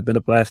blast. It's been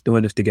a blast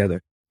doing this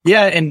together.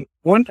 Yeah, and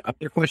one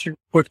other question,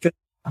 quick.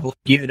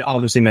 You had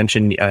obviously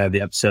mentioned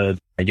the episode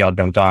y'all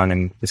jumped on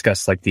and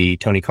discussed like the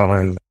Tony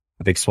Khan,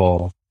 Big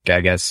Swole, I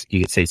guess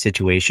you could say,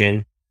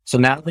 situation. So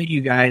now that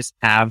you guys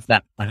have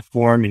that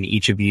platform and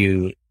each of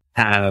you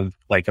have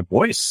like a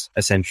voice,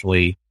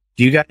 essentially,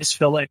 do you guys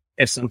feel like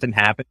if something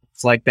happens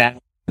like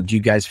that, do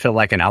you guys feel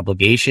like an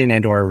obligation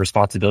and or a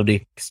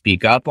responsibility to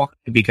speak up?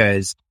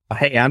 Because,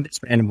 hey, I'm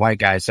just random white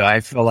guy, so I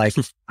feel like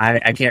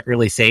I can't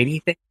really say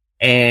anything.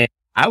 And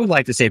I would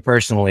like to say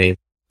personally,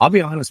 I'll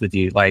be honest with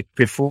you, like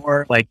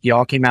before like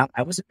y'all came out,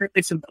 I wasn't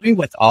really familiar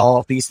with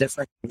all these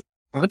different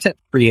content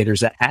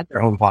creators that had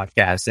their own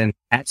podcasts and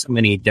had so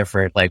many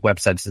different like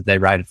websites that they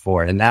write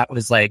for. And that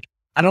was like,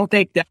 I don't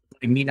think that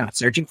like, me not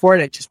searching for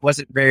it, it just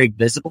wasn't very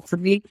visible for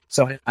me.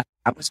 So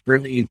I was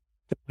really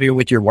familiar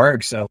with your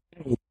work. So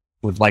I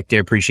would like to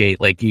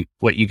appreciate like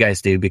what you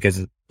guys do,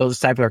 because those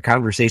type of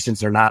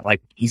conversations are not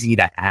like easy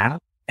to have.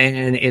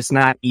 And it's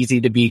not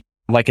easy to be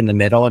like in the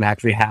middle and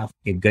actually have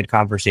a good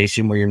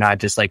conversation where you're not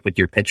just like with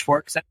your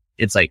pitchforks.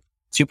 It's like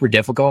super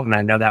difficult. And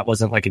I know that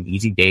wasn't like an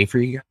easy day for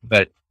you,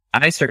 but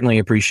I certainly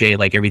appreciate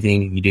like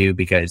everything you do,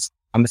 because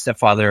I'm a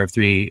stepfather of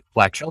 3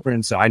 Black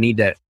children. So I need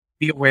to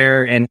be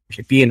aware and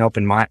be an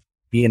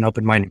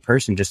open-minded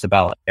person just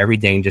about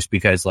everything, just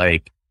because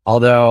like,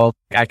 although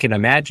I can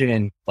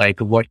imagine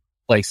like what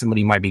like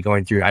somebody might be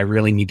going through, I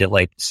really need to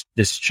like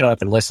just shut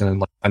up and listen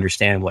and like,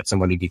 understand what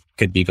somebody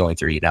could be going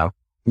through, you know?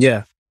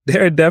 Yeah,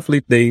 there are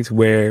definitely things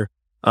where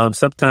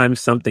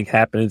sometimes something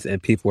happens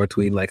and people are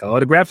tweeting like, oh,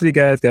 the Graps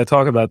guys got to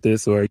talk about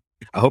this, or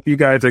I hope you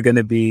guys are going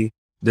to be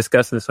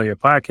discussing this on your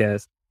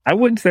podcast. I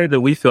wouldn't say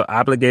that we feel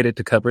obligated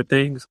to cover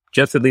things,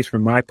 just at least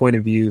from my point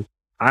of view.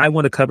 I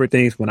want to cover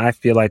things when I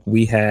feel like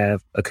we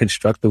have a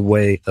constructive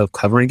way of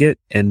covering it,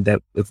 and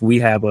that if we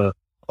have a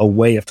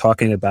way of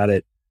talking about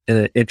it in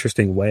an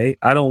interesting way,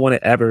 I don't want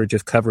to ever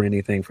just cover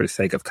anything for the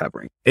sake of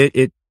covering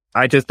it.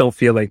 I just don't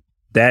feel like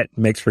that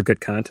makes for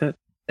good content.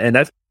 And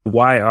that's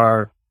why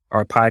our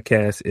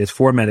podcast is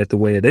formatted the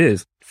way it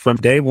is. From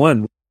day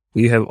one,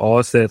 we have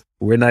all said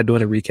we're not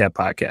doing a recap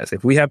podcast.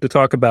 If we have to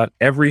talk about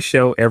every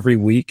show every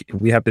week,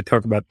 and we have to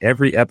talk about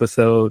every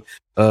episode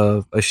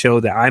of a show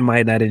that I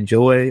might not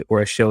enjoy,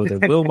 or a show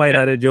that Will might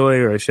not enjoy,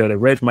 or a show that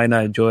Reg might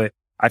not enjoy,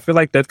 I feel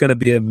like that's going to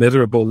be a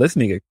miserable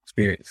listening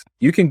experience.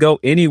 You can go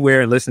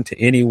anywhere and listen to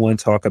anyone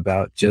talk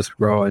about just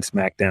Raw and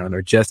SmackDown,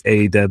 or just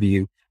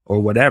AEW,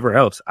 or whatever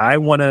else. I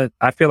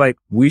feel like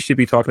we should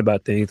be talking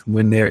about things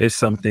when there is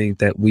something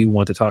that we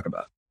want to talk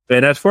about.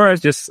 And as far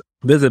as just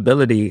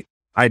visibility,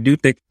 I do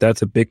think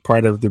that's a big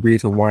part of the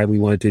reason why we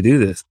wanted to do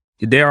this.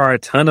 There are a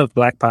ton of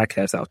Black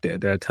podcasts out there.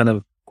 There are a ton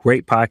of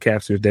great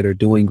podcasters that are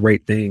doing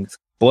great things.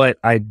 But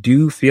I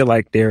do feel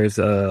like there was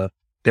a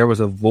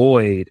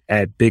void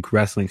at big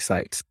wrestling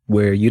sites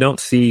where you don't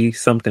see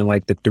something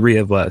like the 3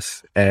 of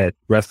us at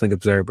Wrestling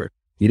Observer.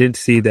 You didn't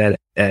see that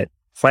at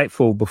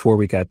Fightful before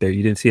we got there.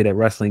 You didn't see it at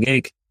Wrestling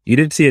Inc. You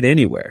didn't see it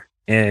anywhere.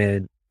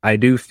 And I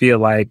do feel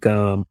like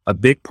a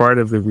big part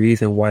of the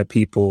reason why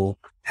people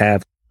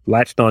have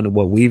latched on to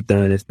what we've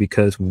done is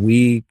because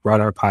we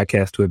brought our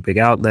podcast to a big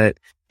outlet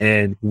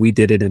and we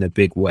did it in a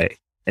big way.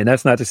 And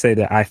that's not to say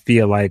that I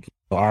feel like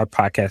our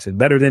podcast is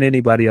better than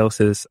anybody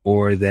else's,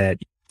 or that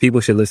people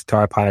should listen to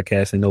our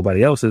podcast and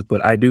nobody else's,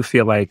 but I do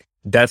feel like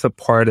that's a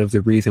part of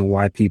the reason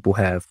why people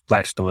have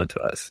latched on to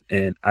us.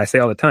 And I say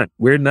all the time,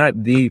 we're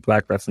not the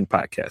Black wrestling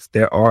podcast.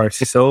 There are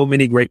so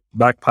many great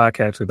Black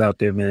podcasters out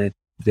there, man.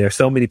 There are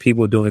so many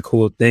people doing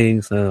cool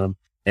things.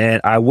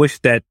 And I wish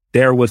that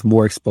there was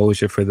more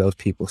exposure for those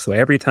people. So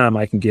every time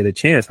I can get a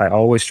chance, I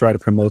always try to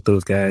promote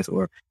those guys,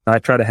 or I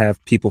try to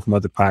have people from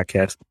other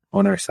podcasts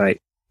on our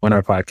site, on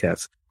our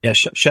podcast. Yeah.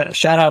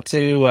 Shout out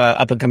to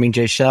up and coming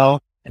Jay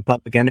Shell and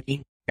Public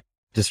Enemy.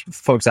 Just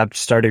folks I've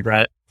started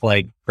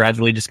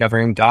gradually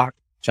discovering. Doc.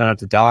 Shout out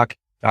to Doc.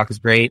 Doc is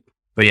great.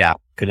 But yeah,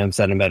 couldn't have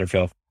said a better,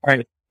 Phil. All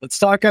right, let's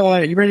talk.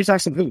 You ready to talk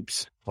some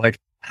hoops? Like,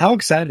 how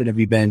excited have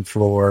you been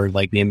for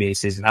like the NBA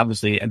season?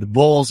 Obviously, and the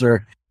Bulls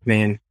are,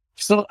 man.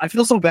 So I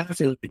feel so bad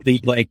for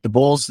the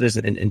Bulls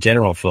in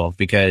general, Phil,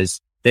 because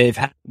they've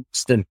had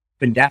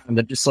been down.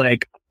 They're just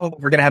like, oh,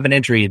 we're gonna have an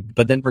injury,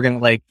 but then we're gonna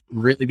like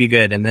really be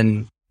good, and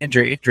then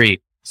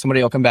injury.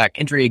 Somebody will come back,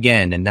 injury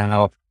again, and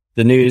now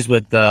the news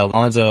with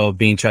Lonzo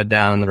being shut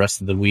down the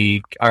rest of the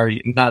week, or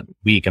not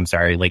week, I'm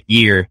sorry, like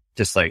year,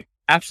 just like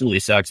absolutely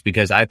sucks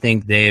because I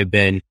think they have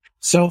been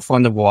so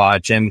fun to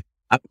watch, and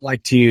I would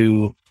like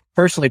to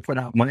personally put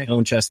out my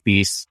own chess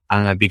piece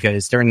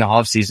because during the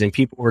off season,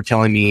 people were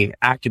telling me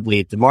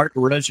actively DeMar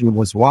DeRozan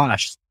was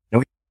washed.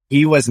 No,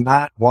 he was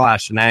not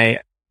washed, and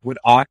I would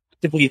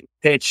actively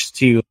pitch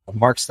to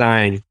Mark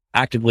Stein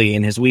actively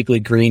in his weekly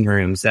green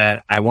rooms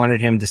that I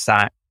wanted him to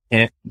sign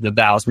the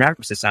Dallas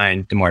Mavericks to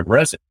sign DeMar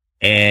DeRozan,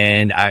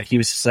 and he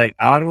was just like,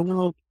 I don't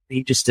know,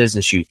 he just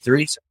doesn't shoot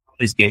threes.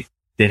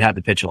 They'd have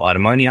to pitch a lot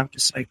of money. I'm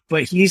just like,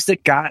 but he's the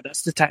guy.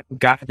 That's the type of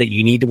guy that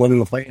you need to win in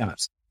the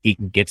playoffs. He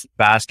can get to the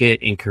basket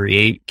and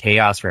create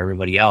chaos for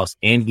everybody else.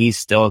 And he's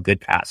still a good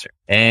passer.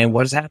 And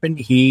what has happened?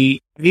 He's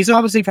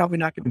obviously probably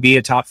not going to be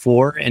a top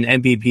 4 in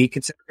MVP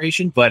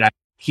consideration, but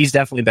he's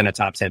definitely been a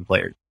top 10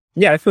 player.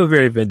 Yeah, I feel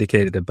very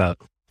vindicated about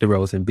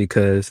DeRozan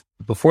because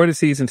before the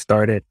season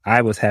started,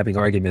 I was having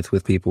arguments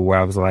with people where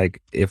I was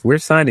like, if we're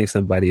signing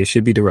somebody, it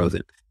should be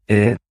DeRozan.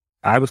 And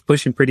I was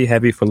pushing pretty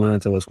heavy for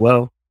Lonzo as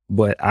well.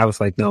 But I was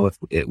like, no,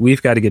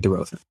 we've got to get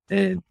DeRozan.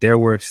 And there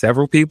were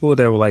several people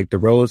that were like,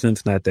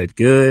 DeRozan's not that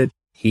good.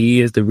 He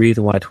is the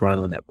reason why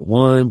Toronto number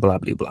 1, blah,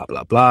 blah, blah,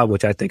 blah, blah,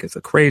 which I think is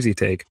a crazy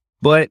take.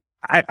 But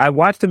I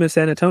watched him in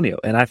San Antonio,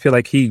 and I feel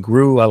like he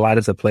grew a lot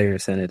as a player in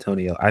San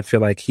Antonio. I feel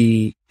like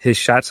his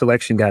shot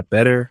selection got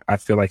better. I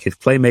feel like his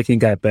playmaking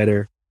got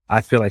better.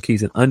 I feel like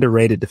he's an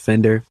underrated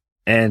defender.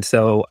 And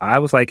so I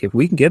was like, if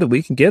we can get him,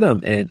 we can get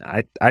him. And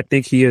I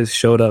think he has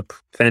showed up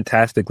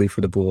fantastically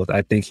for the Bulls.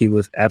 I think he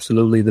was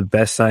absolutely the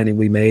best signing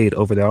we made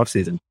over the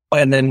offseason.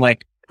 And then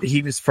like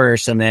he was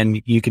first, and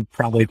then you could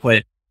probably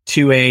put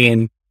 2A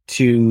and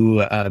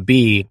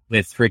 2B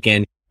with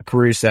freaking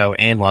Caruso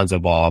and Lonzo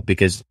Ball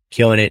because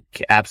killing it,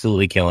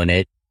 absolutely killing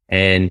it.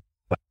 And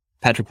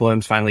Patrick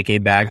Williams finally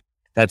came back.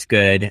 That's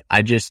good.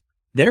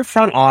 Their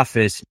front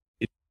office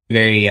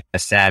very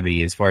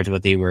savvy as far as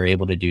what they were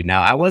able to do.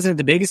 Now, I wasn't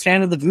the biggest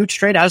fan of the Vooch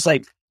trade. I was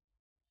like,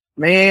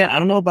 man, I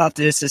don't know about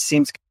this. This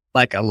seems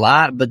like a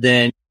lot. But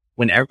then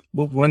when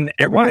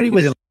everybody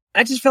was,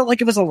 I just felt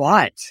like it was a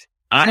lot.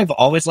 I've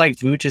always liked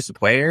Vooch as a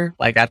player.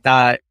 Like I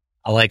thought,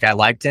 I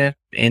liked him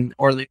in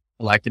Orlando.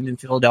 I liked him in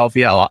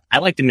Philadelphia. I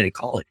liked him in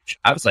college.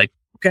 I was like,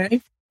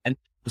 okay. And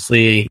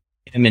obviously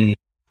him and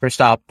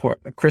Kristaps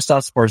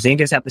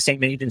Porzingis have the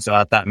same age. And so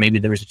I thought maybe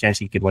there was a chance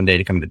he could one day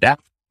to come to Dallas.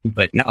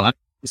 But no,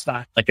 it's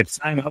not. Like at the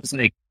time, I was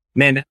like,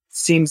 man, that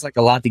seems like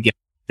a lot to get.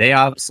 They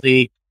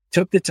obviously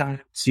took the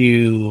time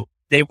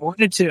they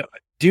wanted to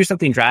do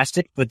something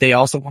drastic, but they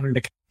also wanted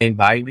to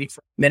evaluate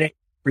for a minute,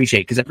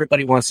 appreciate, because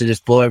everybody wants to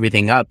just blow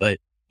everything up, but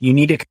you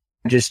need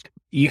to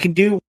you can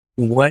do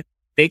one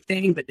big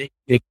thing, but they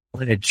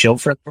want to chill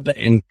for a little bit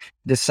and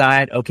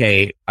decide,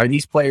 okay, are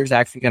these players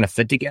actually going to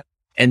fit together?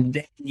 And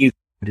then you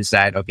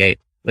decide, okay,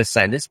 let's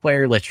sign this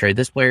player, let's trade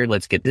this player,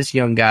 let's get this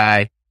young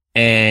guy.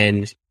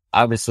 And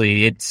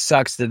obviously, it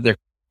sucks that they're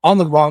on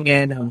the wrong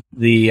end of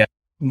the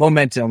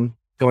momentum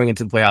going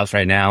into the playoffs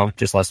right now.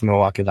 Just lost to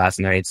Milwaukee last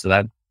night, so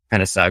that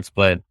kind of sucks.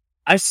 But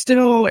I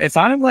still, if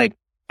I'm like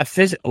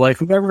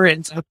whoever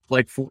ends up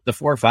like the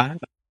 4 or 5,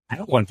 I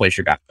don't want to play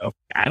Chicago.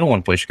 I don't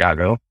want to play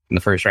Chicago in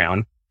the first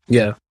round.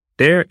 Yeah,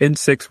 they're in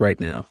 6 right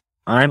now.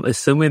 I'm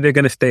assuming they're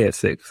going to stay at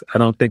 6. I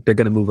don't think they're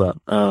going to move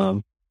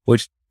up,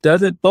 which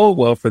doesn't bode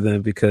well for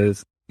them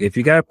because if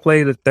you got to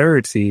play the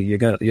 3rd seed,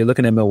 you're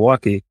looking at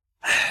Milwaukee.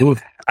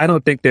 I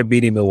don't think they're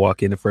beating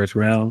Milwaukee in the first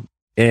round.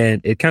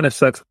 And it kind of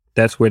sucks.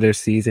 That's where their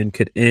season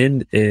could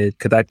end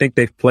because I think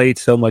they've played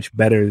so much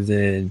better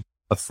than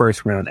a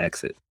first round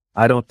exit.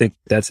 I don't think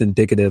that's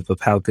indicative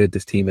of how good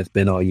this team has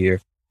been all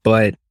year.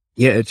 But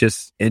yeah, it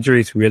just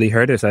injuries really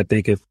hurt us. I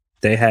think if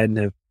they hadn't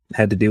have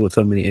had to deal with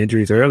so many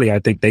injuries early, I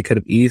think they could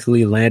have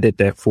easily landed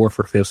that 4th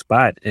or 5th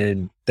spot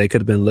and they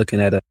could have been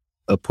looking at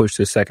a push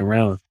to the second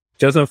round.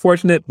 Just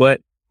unfortunate, but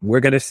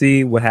we're going to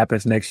see what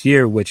happens next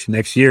year, which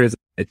next year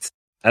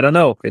I don't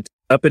know. It's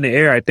up in the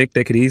air. I think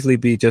they could easily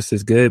be just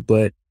as good,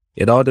 but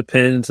it all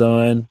depends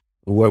on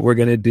what we're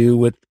going to do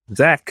with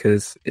Zach,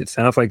 because it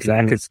sounds like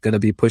Zach is going to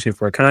be pushing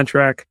for a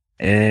contract,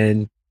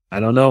 and I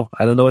don't know.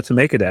 I don't know what to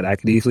make of that. I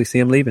could easily see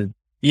him leaving.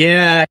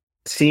 Yeah.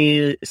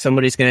 See,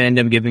 somebody's going to end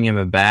up giving him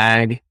a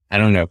bag. I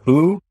don't know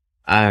who.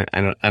 I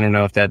don't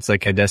know if that's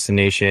like a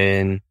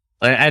destination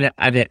I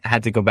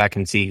had to go back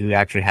and see who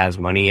actually has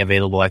money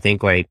available. I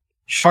think like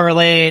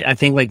Charlotte, I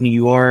think like New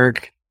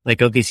York, like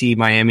OKC,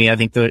 Miami. I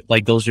think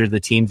like those are the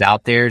teams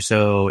out there.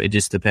 So it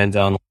just depends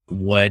on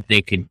what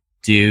they could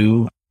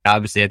do.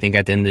 Obviously, I think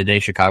at the end of the day,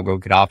 Chicago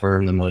could offer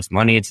him the most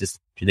money. It's just,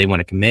 do they want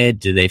to commit?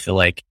 Do they feel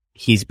like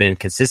he's been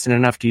consistent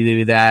enough to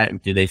do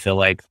that? Do they feel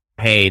like,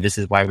 hey, this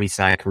is why we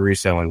signed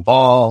Caruso and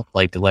Ball,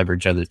 like to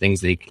leverage other things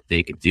they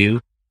could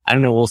do? I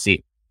don't know. We'll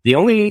see. The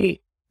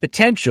only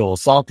potential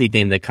salty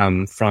thing that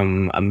come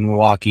from a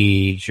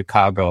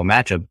Milwaukee-Chicago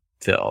matchup,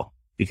 Phil,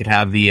 you could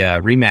have the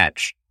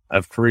rematch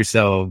of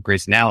Caruso,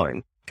 Grayson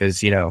Allen,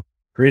 because,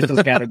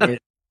 Caruso's got to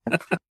get,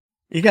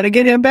 you got to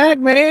get him back,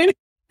 man.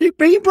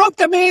 He broke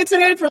the man's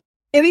hand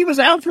and he was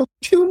out for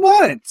 2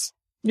 months.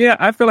 Yeah,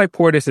 I feel like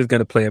Portis is going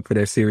to play up for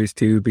their series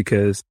too,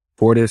 because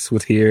Portis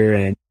was here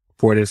and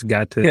Portis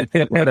got to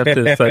run up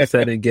to the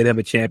sunset and get him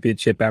a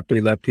championship after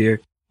he left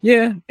here.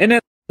 Yeah, and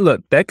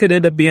look, that could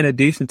end up being a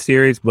decent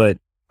series, but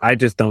I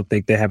just don't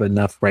think they have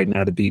enough right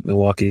now to beat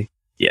Milwaukee.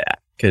 Yeah,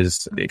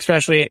 because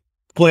especially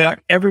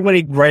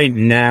everybody right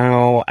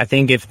now, I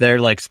think if their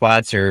like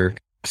spots are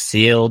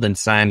sealed and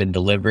signed and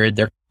delivered,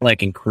 they're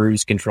like in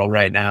cruise control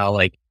right now.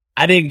 Like,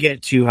 I didn't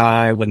get too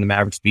high when the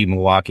Mavericks beat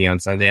Milwaukee on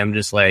Sunday. I'm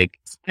just like,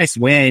 it's a nice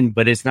win,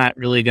 but it's not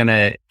really going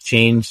to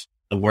change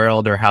the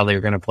world or how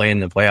they're going to play in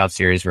the playoff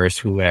series versus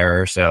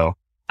whoever. So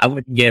I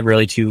wouldn't get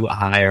really too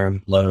high or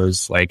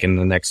lows like in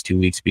the next 2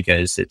 weeks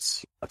because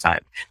it's a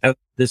time. Now,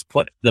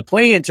 the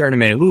play-in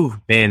tournament,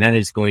 ooh, man, that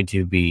is going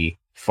to be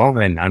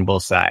fun on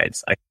both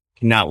sides. I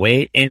cannot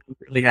wait, and I'm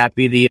really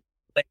happy the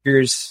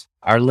Lakers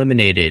are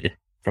eliminated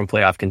from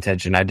playoff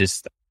contention.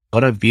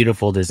 What a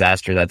beautiful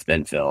disaster that's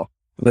been, Phil.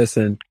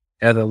 Listen,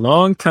 as a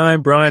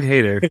longtime Bron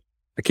hater,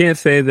 I can't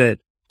say that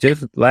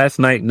just last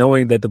night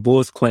knowing that the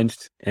Bulls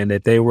clinched and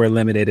that they were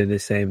eliminated the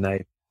same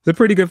night. It's a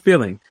pretty good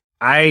feeling.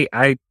 Watching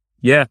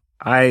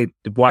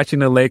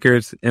the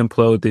Lakers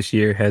implode this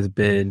year has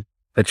been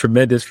a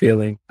tremendous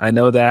feeling. I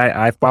know that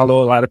I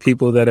follow a lot of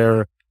people that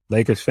are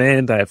Lakers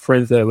fans. I have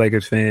friends that are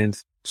Lakers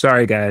fans.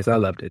 Sorry, guys. I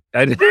loved it.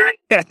 I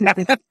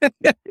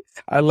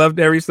loved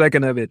every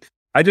second of it.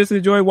 I just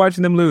enjoy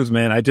watching them lose,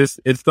 man.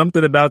 It's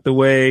something about the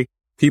way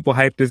people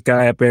hype this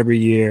guy up every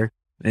year,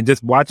 and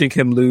just watching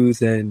him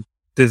lose in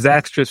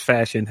disastrous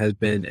fashion has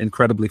been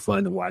incredibly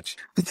fun to watch.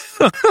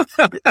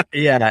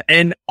 Yeah,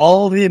 and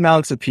all the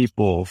amounts of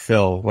people,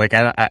 Phil, like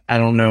I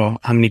don't know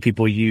how many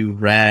people you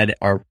read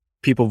or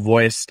people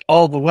voiced,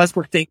 the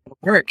Westbrook thing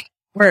work.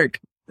 The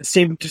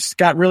team just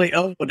got really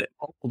old.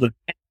 All the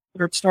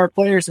star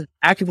players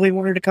actively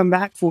wanted to come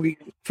back for you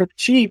for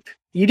cheap.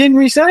 You didn't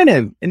re-sign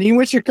him, and he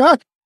went your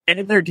cock.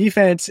 And their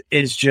defense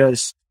is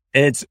just,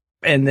 and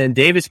then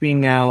Davis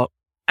being out,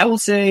 I will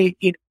say,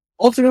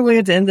 ultimately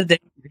at the end of the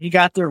day, he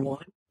got their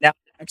one. Now,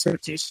 the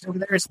expectation over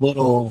there is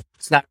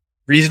it's not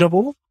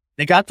reasonable.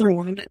 They got their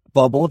one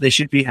bubble. They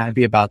should be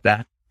happy about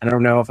that. I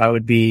don't know if I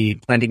would be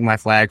planting my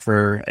flag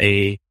for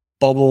a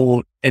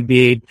bubble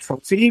NBA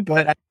trophy, but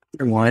I got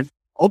their one.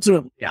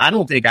 Ultimately, I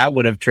don't think I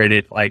would have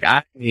traded. Like,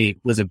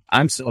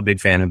 I'm still a big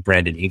fan of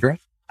Brandon Ingram.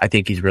 I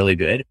think he's really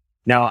good.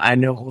 Now, I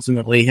know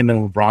ultimately him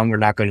and LeBron were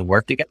not going to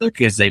work together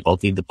because they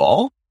both need the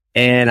ball.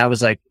 And I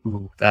was like,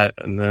 no,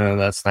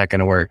 that's not going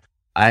to work.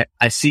 I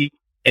see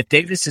if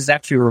Davis is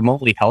actually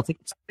remotely healthy,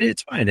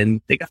 it's fine.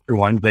 And they got their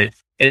one, but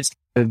it's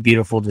a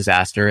beautiful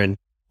disaster. And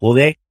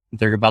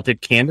they're about to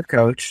can their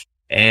coach.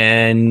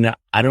 And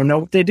I don't know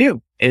what they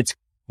do. It's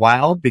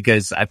wild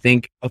because I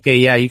think, okay,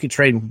 yeah,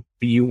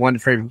 you want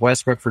to trade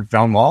Westbrook for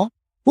John Wall?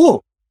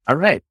 Cool. All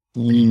right.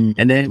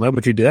 And then what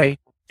would you do?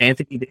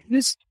 Anthony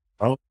Davis?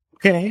 Oh,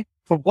 okay.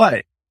 For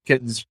what?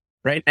 Because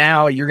right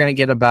now you're going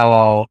to get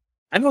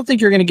I don't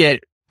think you're going to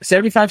get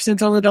 75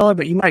 cents on the dollar,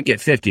 but you might get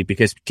 50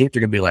 because teams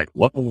are going to be like,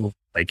 whoa,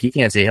 like you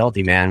can't stay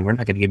healthy, man. We're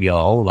not going to give you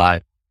a whole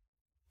lot.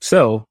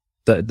 So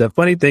the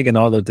funny thing in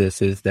all of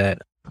this is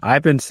that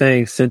I've been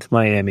saying since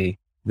Miami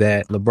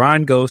that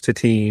LeBron goes to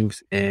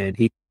teams and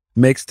he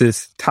makes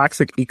this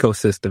toxic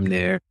ecosystem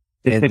there,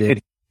 and then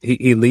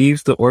he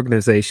leaves the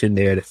organization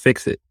there to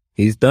fix it.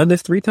 He's done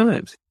this 3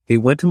 times. He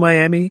went to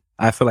Miami.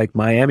 I feel like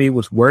Miami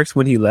was worse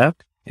when he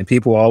left, and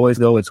people always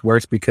go it's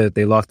worse because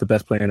they lost the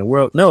best player in the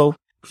world. No,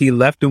 he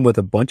left them with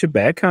a bunch of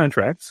bad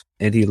contracts,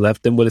 and he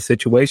left them with a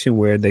situation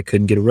where they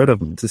couldn't get rid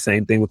of him. It's the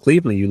same thing with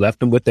Cleveland. You left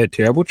them with that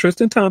terrible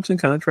Tristan Thompson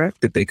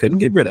contract that they couldn't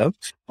get rid of.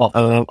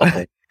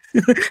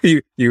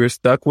 You were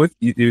stuck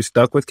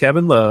with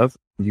Kevin Love.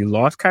 You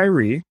lost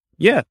Kyrie.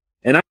 Yeah,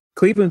 and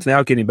Cleveland's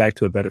now getting back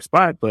to a better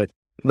spot. But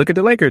look at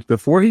the Lakers.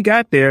 Before he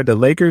got there, the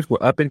Lakers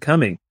were up and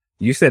coming.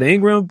 You said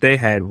Ingram. They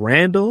had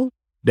Randall.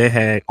 They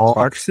had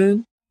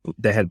Clarkson.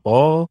 They had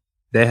Ball.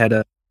 They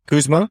had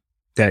Kuzma.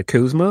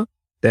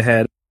 They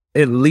had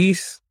at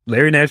least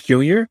Larry Nash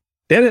Jr.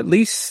 They had at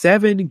least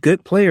 7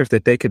 good players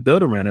that they could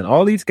build around. And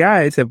all these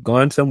guys have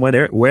gone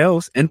somewhere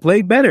else and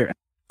played better.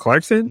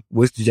 Clarkson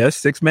was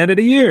just 6th man of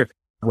the year.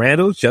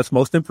 Randall's just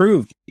most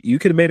improved. You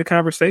could have made a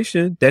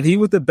conversation that he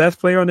was the best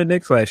player on the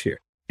Knicks last year.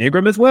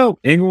 Ingram as well.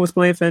 Ingram was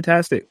playing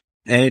fantastic.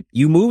 And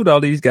you moved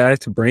all these guys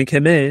to bring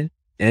him in.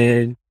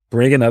 And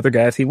bringing other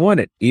guys he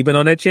wanted. Even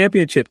on that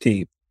championship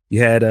team,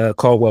 you had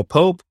Caldwell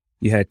Pope,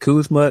 you had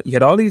Kuzma, you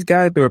had all these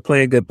guys that were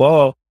playing good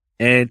ball,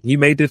 and he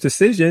made this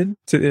decision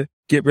to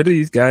get rid of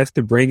these guys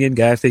to bring in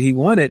guys that he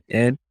wanted,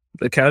 and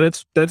look how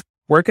that's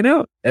working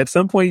out. At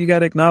some point, you got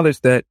to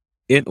acknowledge that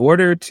in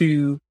order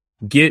to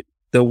get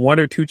the 1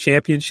 or 2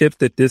 championships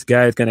that this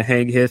guy is going to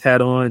hang his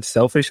hat on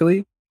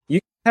selfishly, you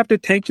have to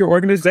tank your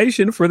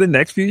organization for the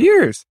next few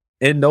years.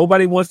 And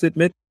nobody wants to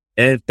admit,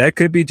 and that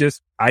could be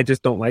just, I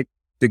just don't like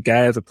the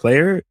guy as a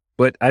player,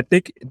 but I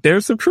think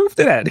there's some truth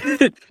to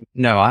that.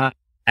 No,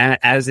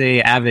 as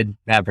a avid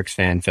Mavericks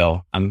fan,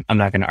 Phil, I'm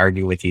not going to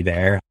argue with you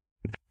there.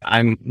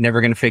 I'm never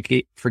going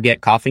to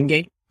forget Coughing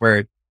Gate,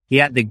 where he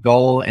had the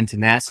goal and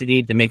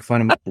tenacity to make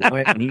fun of my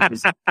boy, and he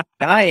was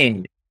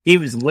dying. He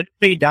was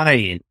literally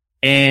dying.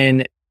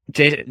 And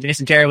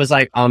Jason Terry was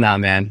like, "Oh no,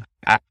 man,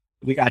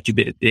 we got you."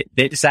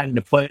 They decided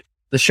to put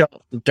the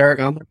Dirk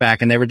on their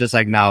back, and they were just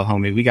like, "No,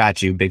 homie, we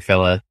got you, big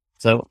fella."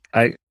 So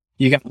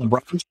you got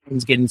LeBron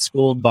James getting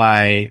schooled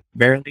by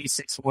barely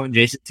 6'1"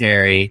 Jason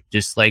Terry,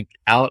 just like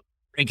out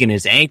breaking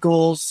his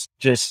ankles,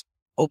 just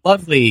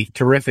lovely,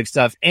 terrific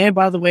stuff. And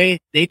by the way,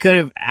 they could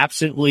have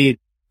absolutely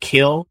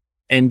killed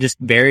and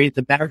just buried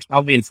the Mavericks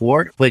probably in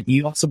 4, but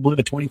you also blew a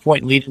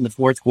 20-point lead in the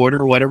fourth quarter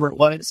or whatever it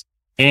was.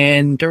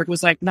 And Dirk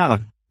was like, no,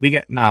 we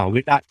got.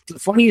 The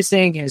funniest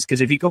thing is,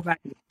 because if you go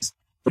back,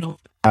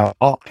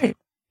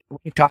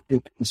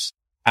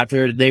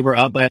 after they were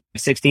up by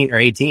 16 or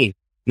 18 in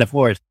the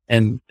fourth,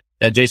 and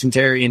Jason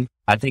Terry and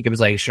I think it was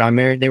like Sean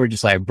Merritt, they were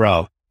just like,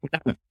 bro,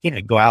 you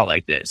can't go out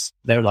like this.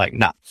 They were like,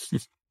 nah.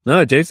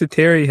 No, Jason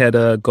Terry had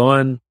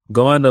gone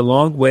a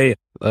long way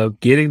of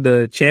getting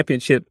the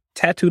championship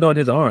tattooed on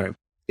his arm.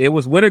 It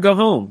was win or go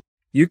home.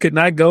 You could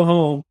not go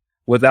home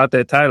without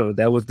that title.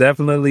 That was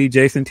definitely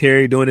Jason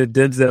Terry doing a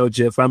Denzel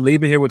gif. I'm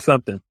leaving here with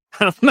something.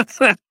 I'm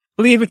not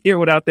leaving here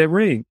without that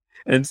ring.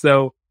 And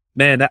so,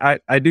 man,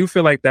 I do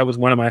feel like that was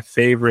one of my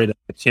favorite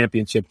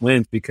championship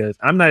wins, because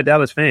I'm not a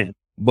Dallas fan,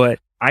 but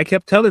I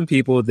kept telling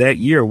people that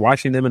year,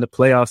 watching them in the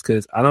playoffs,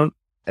 because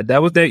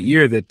that was that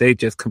year that they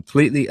just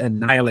completely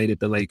annihilated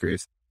the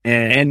Lakers.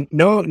 And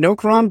no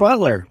Caron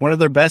Butler, one of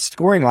their best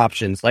scoring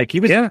options. Like he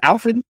was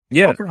Alfred.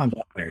 Yeah. Caron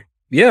Butler.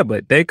 Yeah,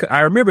 but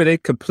I remember they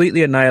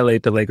completely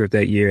annihilated the Lakers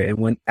that year.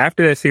 And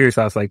after that series,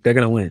 I was like, they're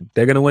going to win.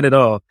 They're going to win it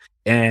all.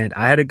 And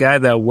I had a guy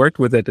that I worked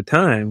with at the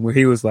time where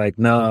he was like,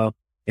 no.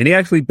 And he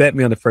actually bet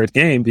me on the first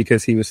game,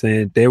 because he was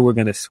saying they were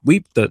going to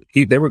sweep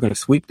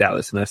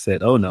Dallas. And I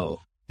said, oh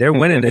no, they're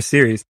winning this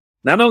series.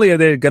 Not only are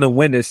they going to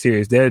win this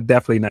series, they're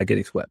definitely not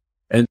getting swept.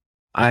 And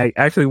I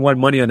actually won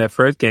money on that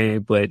first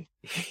game, but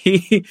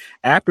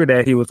after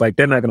that, he was like,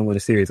 they're not going to win the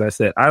series. I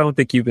said, I don't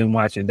think you've been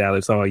watching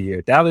Dallas all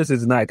year. Dallas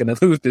is not going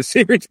to lose the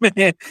series,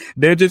 man.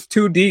 They're just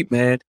too deep,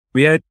 man.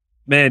 We had,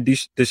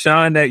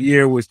 Deshaun that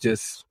year was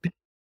just,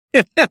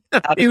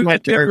 How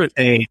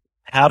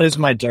does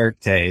my Dirk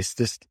taste?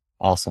 Just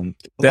awesome.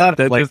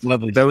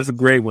 That was a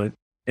great one.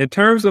 In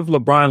terms of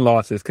LeBron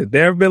losses, because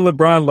there have been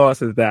LeBron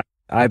losses that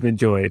I've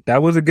enjoyed.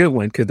 That was a good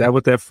one, because that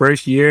was that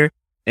first year,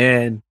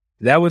 and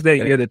that was that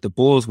year that the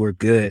Bulls were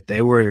good.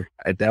 That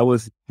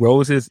was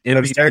Rose's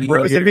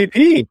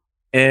MVP.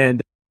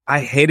 And I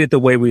hated the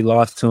way we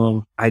lost to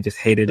him. I just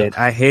hated it.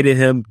 I hated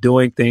him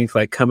doing things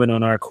like coming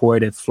on our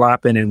court and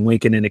flopping and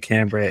winking in the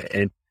camera.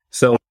 And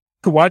so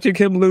watching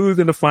him lose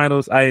in the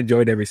finals, I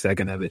enjoyed every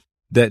second of it.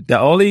 The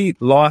only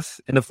loss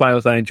in the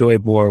finals I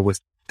enjoyed more was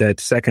that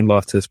second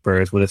loss to the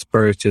Spurs, when the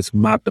Spurs just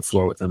mopped the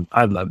floor with him.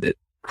 I loved it.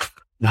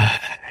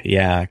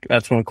 Yeah,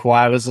 that's when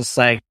Kawhi was just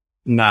like,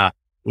 nah.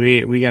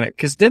 We gotta,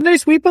 because didn't they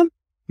sweep them?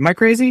 Am I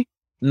crazy?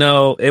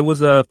 No, it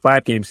was a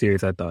 5-game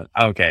series, I thought.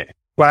 Okay.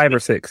 5 or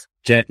 6.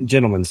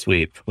 Gentleman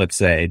sweep, let's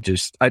say.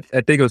 I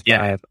think it was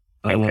 5.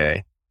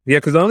 Okay. Yeah,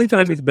 because the only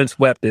time he's been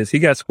swept is he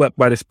got swept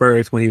by the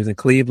Spurs when he was in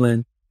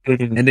Cleveland,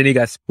 and then he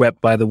got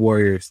swept by the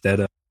Warriors.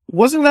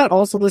 Wasn't that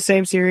also the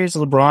same series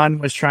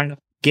LeBron was trying to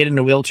get in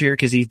a wheelchair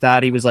because he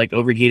thought he was like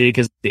overheated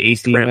because the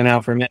AC went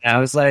out for a minute? I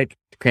was like,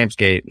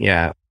 Crampsgate,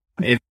 yeah.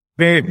 It's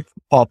very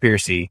Paul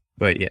Piercy.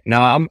 But yeah,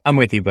 no, I'm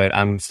with you, but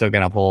I'm still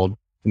going to hold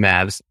the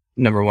Mavs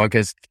number one,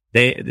 because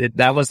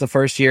that was the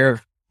first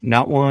year,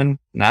 not 1,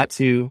 not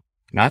 2,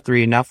 not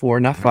 3, not 4,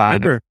 not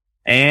 5.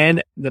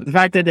 And the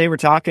fact that they were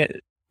talking,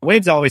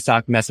 Wade's always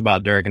talked mess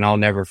about Dirk, and I'll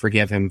never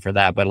forgive him for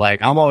that. But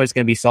like, I'm always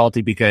going to be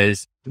salty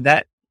because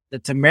the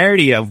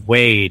temerity of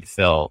Wade,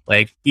 Phil,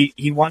 like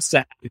he wants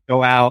to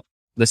go out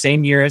the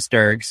same year as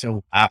Dirk.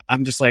 So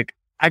I'm just like,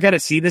 I got to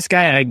see this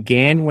guy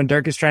again when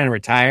Dirk is trying to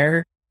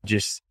retire.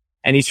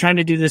 And he's trying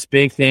to do this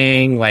big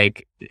thing,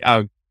 like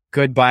a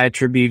goodbye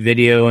tribute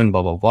video and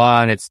blah, blah,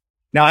 blah. And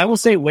now I will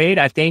say, Wade,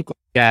 I think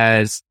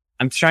as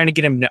I'm trying to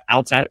get him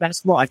outside of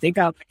basketball, I think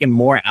I like him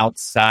more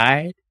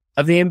outside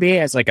of the NBA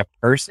as like a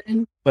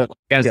person, but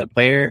as a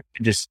player,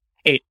 just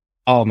hate.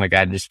 Oh my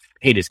God, just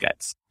hate his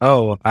guts.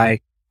 Oh, I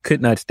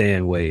could not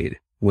stand Wade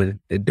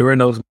during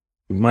those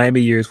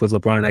Miami years with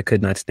LeBron. I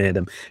could not stand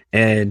him.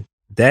 And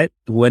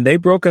when they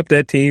broke up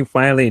that team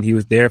finally, and he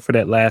was there for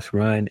that last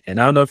run, and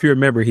I don't know if you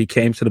remember, he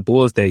came to the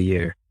Bulls that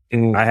year,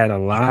 And I had a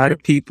lot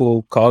of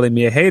people calling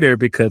me a hater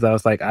because I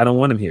was like, I don't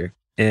want him here.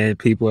 And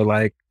people were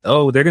like,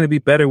 oh, they're going to be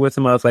better with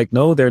him. I was like,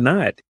 no, they're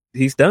not.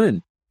 He's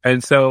done.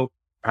 And so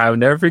I'll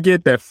never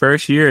forget that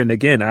first year. And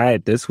again,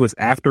 this was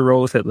after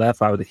Rose had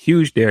left. I was a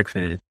huge Derek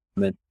fan.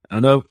 I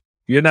don't know if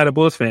you're not a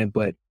Bulls fan,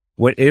 but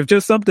it was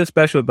just something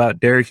special about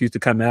Derek used to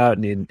come out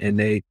and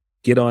they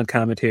get on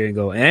commentary and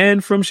go,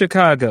 and from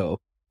Chicago,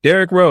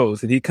 Derek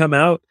Rose. And he'd come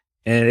out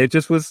and it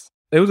was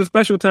a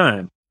special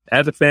time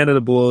as a fan of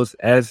the Bulls,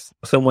 as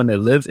someone that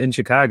lives in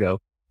Chicago.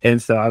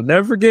 And so I'll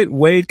never forget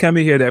Wade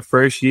coming here that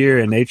first year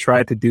and they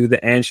tried to do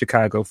the and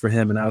Chicago for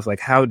him. And I was like,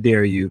 how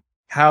dare you?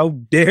 How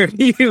dare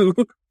you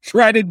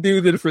try to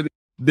do this for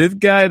this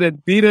guy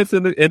that beat us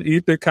in the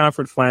Eastern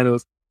Conference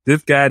Finals?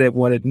 This guy that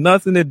wanted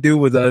nothing to do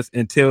with us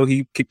until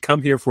he could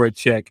come here for a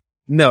check.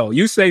 No,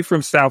 you say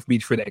from South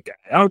Beach for that guy.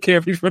 I don't care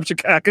if he's from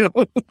Chicago.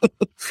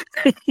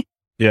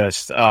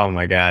 Yes. Oh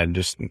my God.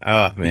 Just,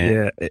 oh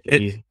man.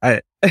 Yeah.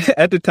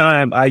 At the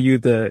time, I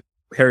used the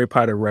Harry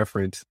Potter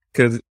reference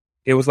because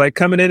it was like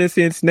coming in and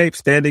seeing Snape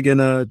standing in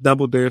a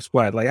Dumbledore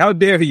squad. Like, how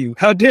dare you?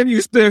 How dare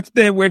you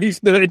stand where he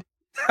stood?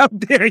 How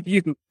dare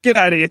you? Get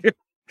out of here.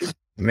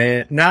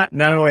 Man, not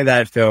only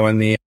that, Phil, in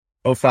the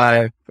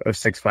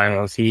 05-06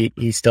 finals,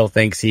 he still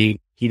thinks he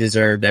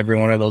deserved every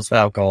one of those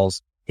foul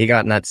calls he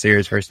got in that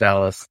series versus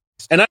Dallas.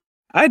 And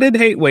I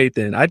didn't hate Wade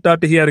then. I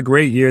thought that he had a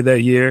great year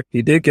that year.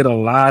 He did get a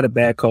lot of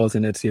bad calls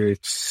in that series.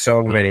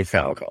 So many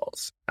foul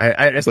calls.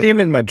 I see him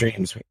in my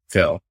dreams,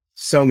 Phil.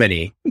 So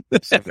many.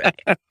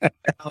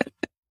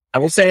 I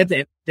will say at the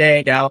end of the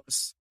day,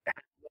 Dallas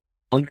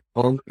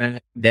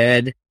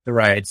dead the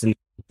rights, and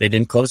they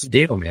didn't close the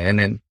deal, man.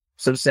 And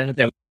so sad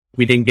that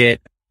we didn't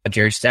get a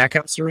Jerry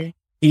Stackhouse ring.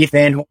 Heath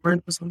Van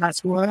Horn was on that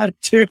squad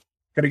too.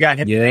 Could have got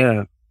him.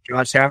 Yeah.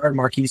 Josh Howard,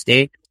 Marquise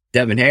Date,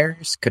 Devin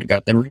Harris could have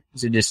got them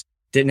rings. It just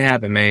didn't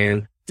happen,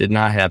 man. Did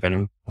not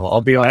happen. Well,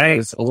 I'll be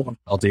honest.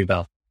 I'll do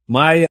well.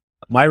 My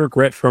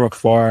regret from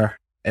afar,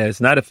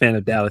 as not a fan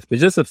of Dallas, but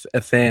just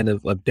a fan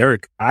of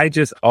Dirk. I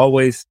just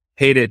always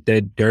hated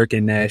that Dirk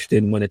and Nash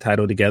didn't win a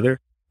title together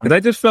because I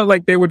just felt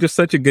like they were just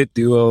such a good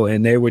duo,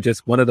 and they were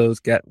just one of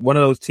those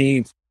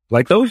teams.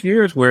 Like those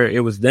years where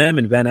it was them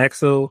and Van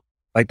Exel,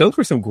 like those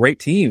were some great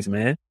teams,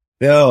 man.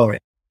 No,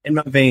 in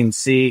my veins,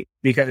 see,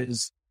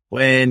 because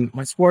when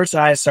my sports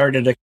eyes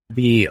started to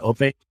be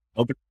open,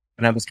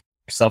 and I was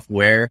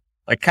self-aware,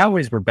 like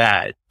Cowboys were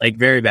bad, like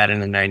very bad in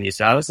the 90s.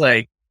 So I was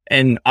like,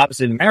 and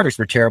obviously the Mavericks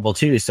were terrible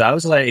too. So I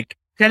was like,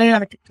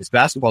 this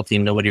basketball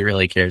team nobody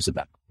really cares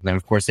about. And then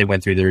of course they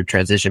went through their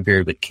transition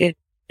period with Kidd,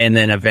 and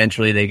then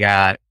eventually they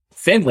got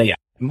Finley.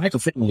 Michael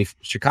Finley,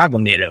 Chicago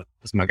native,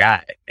 was my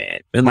guy,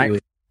 man.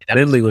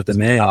 Finley was the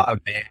man. Oh,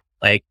 man.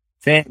 Like,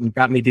 Fenton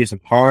got me through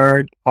some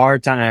hard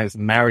times. The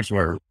Mavericks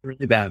were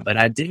really bad, but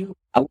I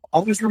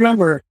always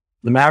remember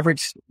the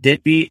Mavericks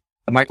did beat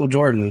Michael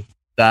Jordan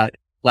that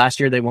last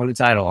year they won the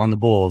title on the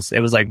Bulls.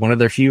 It was like one of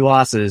their few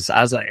losses.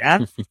 I was like,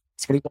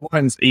 it's one of the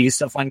ones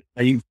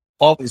you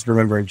always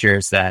remember and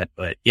cherish that.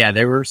 But yeah,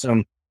 there were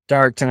some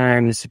dark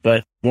times,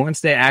 but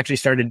once they actually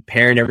started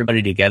pairing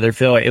everybody together,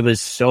 Phil, it was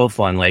so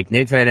fun. Like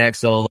Nick Van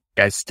Exel,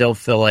 I still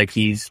feel like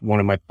he's one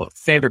of my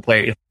favorite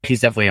players.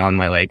 He's definitely on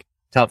my like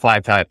top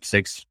 5, top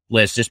 6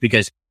 list just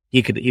because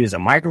he was a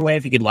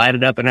microwave. He could light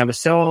it up. And I was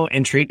so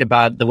intrigued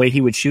about the way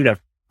he would shoot a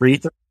free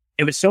throw.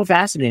 It was so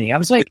fascinating. I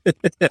was like,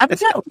 how does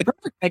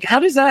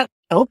that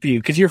help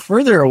you? Cause you're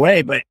further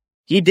away, but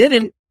he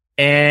didn't.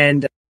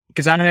 And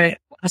cause last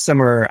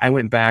summer I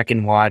went back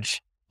and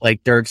watched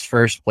like Dirk's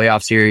first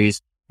playoff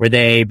series where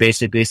they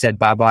basically said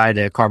bye-bye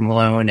to Karl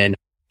Malone and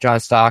John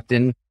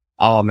Stockton.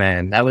 Oh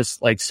man, that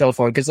was like so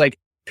fun. Cause like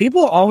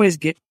people always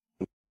they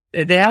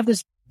have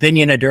this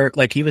opinion of Dirk,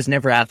 like he was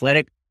never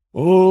athletic.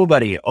 Oh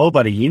buddy,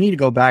 you need to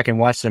go back and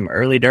watch some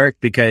early Dirk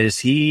because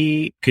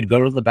he could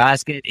go to the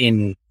basket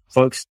and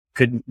folks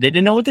they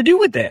didn't know what to do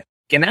with it.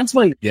 And that's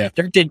why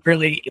Dirk did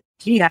really,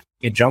 he had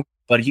a jump,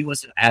 but he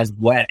wasn't as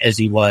wet as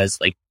he was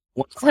like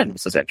Clinton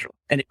was essential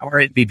and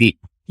MVP.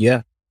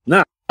 Yeah.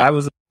 No, I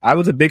was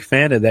a big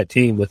fan of that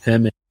team with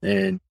him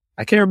and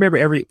I can't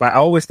remember but I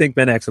always think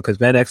Van Exel because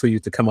Van Exel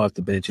used to come off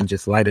the bench and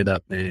just light it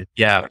up, man.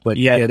 Yeah. But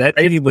yeah, that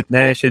team with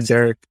Nash and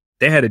Dirk,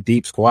 they had a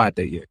deep squad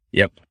that year.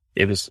 Yep.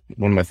 It was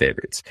one of my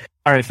favorites.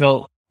 All right,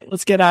 Phil,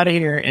 let's get out of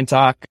here and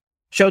talk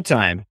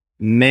Showtime.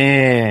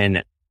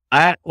 Man,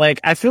 I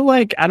feel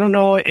like, I don't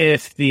know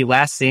if the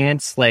Last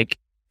Dance, like,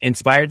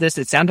 inspired this.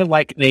 It sounded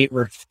like they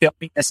were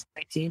filming this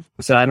 19.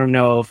 So I don't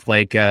know if,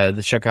 like,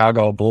 the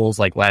Chicago Bulls,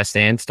 like, Last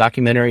Dance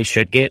documentary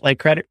should get, like,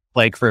 credit,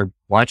 like, for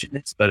launching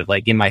this. But,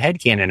 like, in my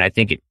headcanon, I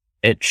think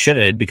it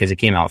should because it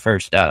came out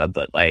first.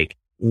 But, like,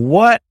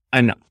 what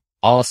an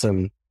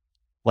awesome,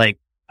 like,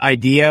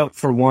 idea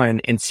for one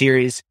in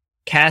series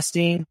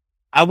casting.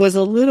 I was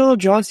a little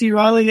John C.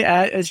 Reilly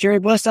as Jerry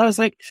Buss. I was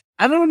like,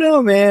 I don't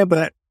know, man,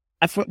 but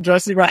I thought John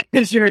C. Reilly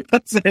as Jerry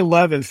Buss. I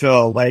love it,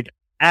 Phil. Like,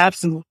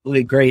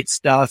 absolutely great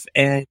stuff.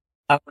 And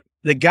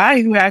the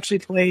guy who actually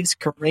plays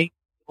Kareem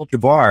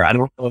Abdul-Jabbar, I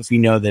don't know if you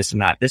know this or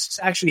not. This is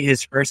actually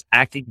his first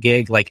acting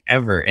gig, like,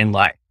 ever in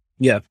life.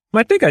 Yeah,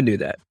 I think I knew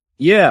that.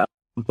 Yeah,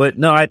 But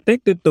no, I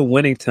think that the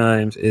winning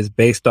times is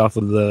based off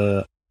of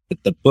the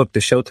book, the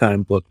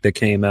Showtime book that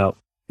came out.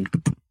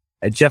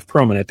 Jeff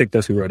Pearlman, I think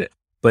that's who wrote it.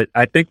 But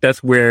I think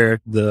that's where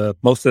the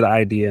most of the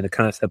idea and the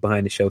concept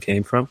behind the show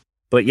came from.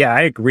 But yeah,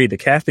 I agree. The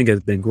casting has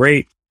been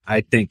great.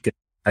 I think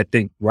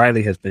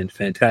Riley has been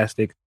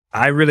fantastic.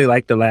 I really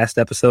liked the last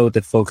episode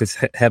that focused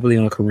heavily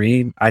on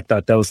Kareem. I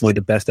thought that was one of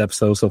the best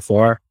episodes so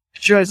far.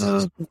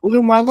 Just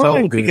blew my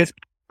mind because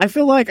I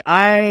feel like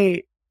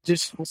I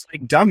just was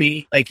like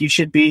dummy. Like you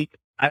should be.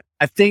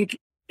 I think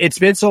it's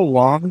been so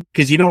long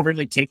because you don't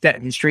really take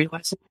that history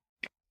lesson.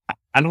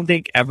 I don't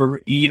think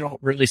you don't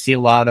really see a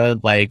lot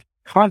of like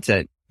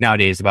content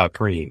nowadays about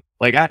Kareem.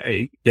 Like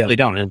I really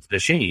don't. And it's a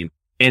shame.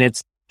 And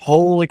it's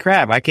holy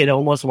crap. I could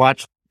almost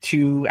watch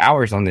 2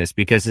 hours on this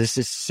because this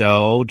is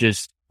so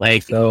just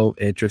like so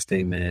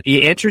interesting, man.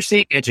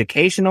 Interesting,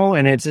 educational,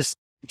 and it's just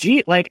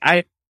like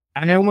I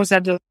almost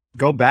had to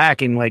go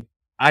back and like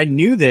I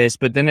knew this,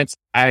 but then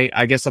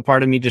I guess a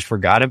part of me just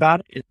forgot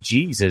about it.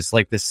 Jesus,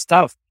 like the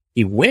stuff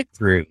he went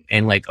through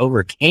and like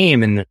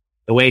overcame, and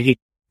the way he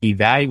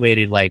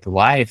evaluated like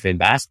life and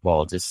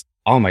basketball, just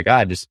oh my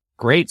god, just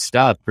great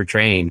stuff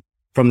portraying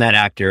from that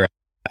actor.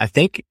 I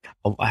think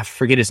I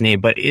forget his name,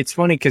 but it's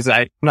funny because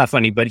I'm not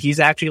funny, but he's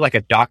actually like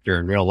a doctor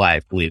in real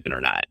life, believe it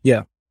or not.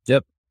 Yeah.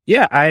 Yep.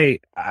 Yeah.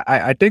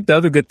 I think the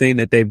other good thing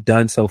that they've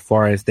done so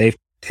far is they've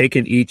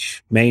taken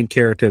each main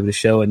character of the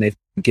show and they've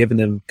given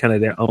them kind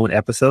of their own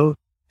episode.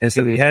 And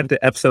so you had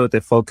the episode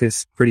that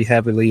focused pretty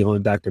heavily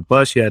on Dr.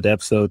 Bush. You had the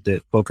episode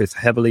that focused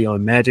heavily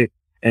on Magic.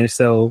 And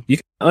so you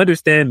can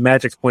understand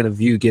Magic's point of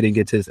view getting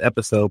into this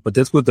episode, but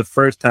this was the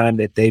first time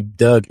that they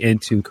dug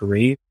into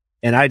Kareem.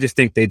 And I just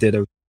think they did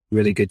a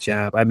really good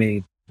job. I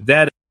mean,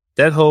 that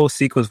whole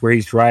sequence where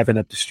he's driving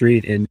up the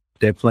street and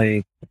they're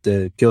playing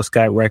the Gil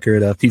Scott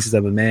record, Pieces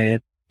of a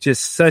Man,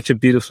 just such a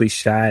beautifully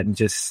shot and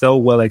just so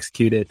well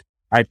executed.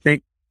 I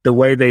think the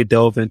way they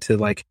dove into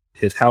like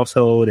his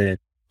household and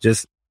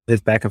just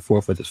his back and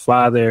forth with his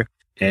father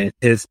and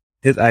his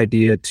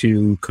idea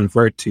to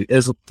convert to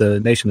the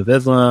Nation of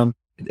Islam,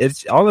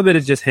 it's all of it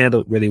is just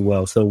handled really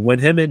well. So when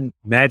him and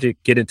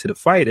Magic get into the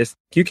fight,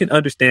 you can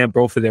understand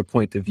both of their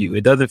point of view.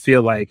 It doesn't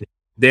feel like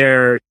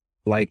they're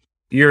like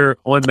you're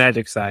on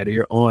Magic's side or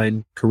you're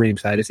on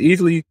Kareem's side. It's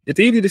easy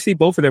to see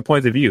both of their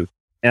points of view.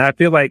 And I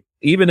feel like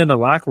even in the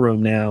locker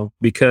room now,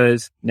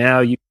 because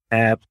now you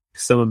have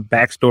some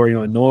backstory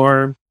on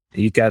Norm,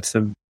 and you got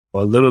a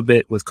little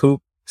bit with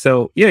Coop.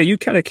 So yeah, you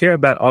kind of care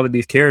about all of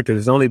these characters.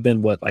 There's only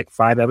been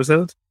 5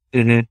 episodes,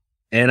 and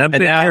I'm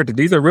characters.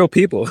 These are real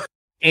people,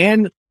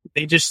 and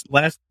they just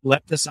left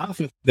us off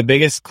with the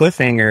biggest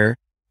cliffhanger.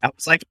 I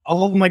was like,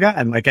 oh my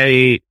god, like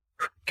I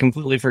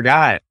completely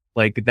forgot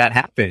like that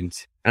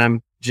happened, and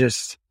I'm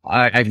just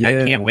I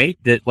can't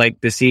wait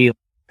to see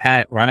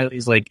Pat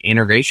Riley's like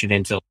integration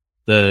into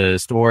the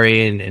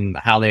story and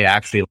how they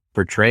actually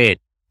portray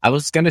it. I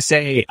was gonna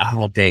say,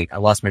 oh dang, I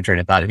lost my train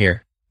of thought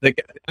here. The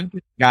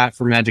guy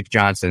for Magic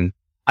Johnson,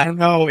 I don't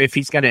know if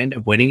he's going to end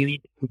up winning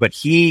anything, but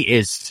he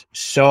is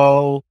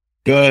so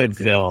good,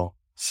 Phil.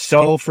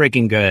 So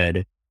freaking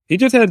good. He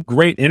just has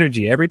great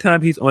energy. Every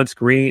time he's on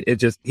screen, it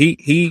just,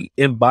 he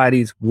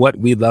embodies what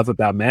we love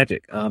about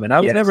Magic. And I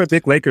was never a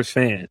big Lakers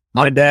fan.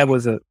 My dad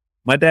was a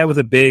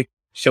big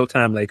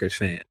Showtime Lakers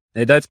fan.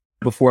 And that's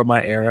before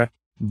my era,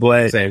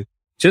 but Same.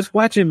 Just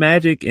watching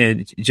Magic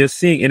and just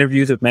seeing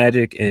interviews of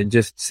Magic and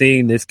just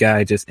seeing this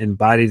guy just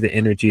embodies the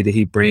energy that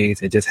he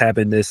brings and just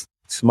having this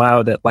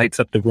smile that lights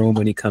up the room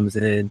when he comes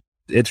in.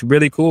 It's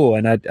really cool.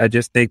 And I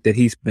just think that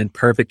he's been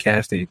perfect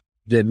casting.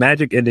 The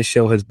Magic in this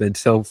show has been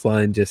so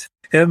fun. Just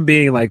him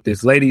being like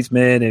this ladies'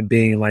 man and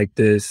being like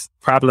this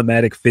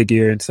problematic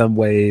figure in some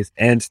ways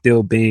and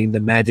still being the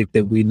Magic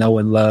that we know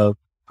and love.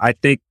 I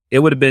think it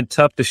would have been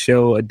tough to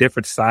show a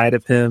different side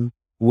of him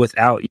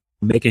without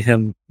making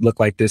him look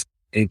like this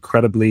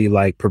incredibly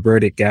like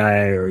perverted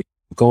guy or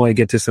going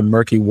into some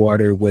murky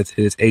water with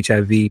his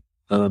HIV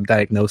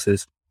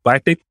diagnosis. But I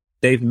think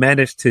they've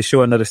managed to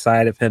show another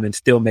side of him and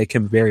still make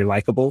him very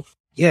likable.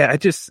 Yeah, I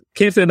just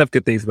can't say enough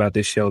good things about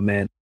this show,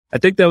 man. I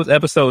think that was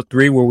episode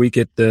 3 where we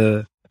get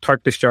the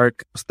Tark the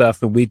Shark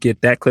stuff and we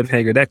get that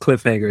cliffhanger. That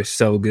cliffhanger is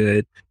so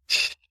good.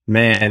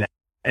 Man.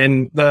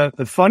 And the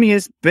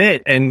funniest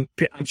bit, and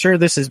I'm sure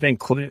this has been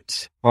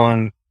clipped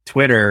on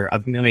Twitter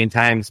a million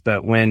times,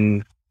 but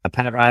when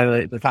Pat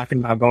Riley, they're talking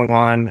about going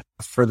on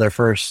for their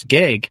first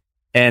gig,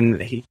 and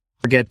he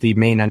forget the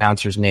main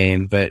announcer's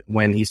name, but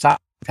when he's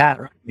talking to Pat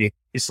Riley,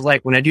 it's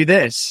like, when I do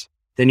this,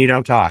 then you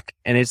don't talk.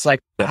 And it's like,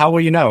 how will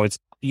you know?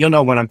 You'll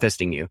know when I'm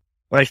fisting you.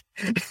 Like,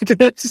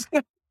 man,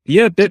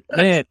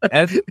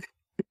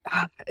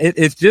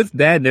 it's just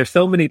that. And there's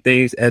so many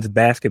things as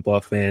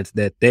basketball fans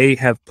that they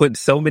have put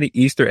so many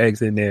Easter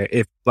eggs in there.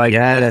 If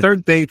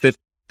certain things that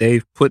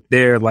they've put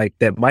there, like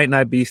that might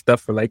not be stuff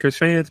for Lakers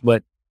fans,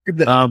 but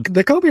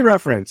the Kobe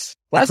reference.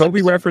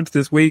 Reference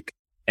this week.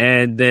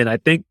 And then I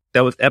think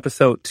that was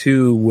episode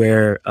 2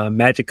 where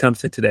Magic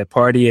comes into that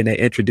party and they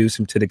introduce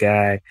him to the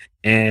guy.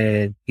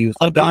 And he was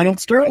Donald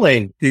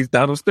Sterling. He's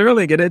Donald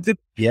Sterling.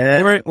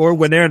 And or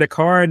when they're in the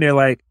car and they're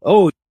like,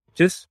 oh,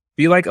 just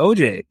be like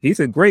OJ. He's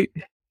a great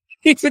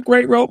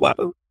role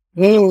model.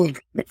 There's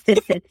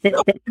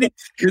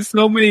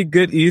so many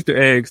good Easter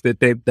eggs that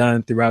they've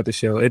done throughout the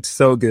show. It's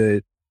so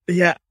good.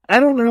 Yeah,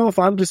 I don't know if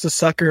I'm just a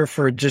sucker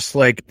for just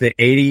like the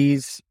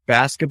 80s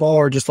basketball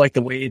or just like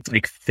the way it's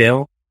like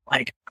filmed.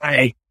 Like,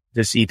 I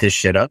just eat this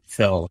shit up,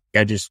 Phil.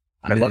 I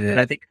love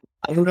it.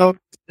 I don't know,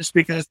 just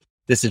because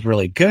this is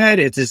really good.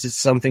 This is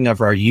something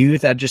of our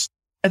youth. I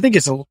think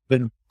it's a little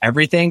bit of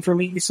everything for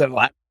me. So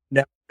I don't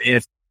know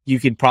if you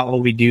could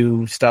probably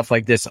do stuff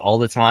like this all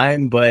the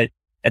time, but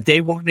if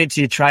they wanted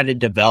to try to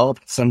develop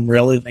some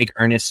really like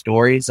earnest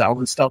stories, all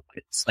this stuff,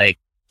 it's like,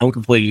 I'm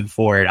completely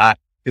for it.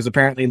 Because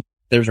apparently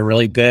there's a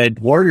really good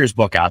Warriors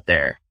book out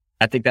there.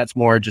 I think that's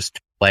more just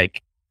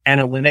like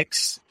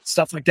analytics,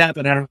 stuff like that.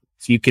 But I don't know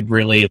if you could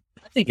really,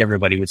 I think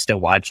everybody would still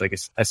watch like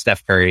a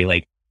Steph Curry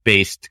like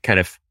based kind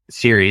of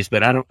series,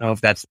 but I don't know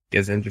if that's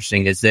as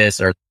interesting as this.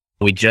 Or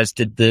we just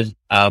did the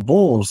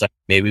Bulls.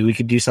 Maybe we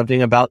could do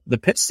something about the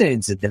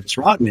Pistons and Dennis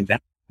Rodman.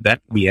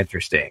 That'd be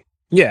interesting.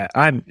 Yeah,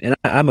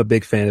 I'm a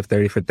big fan of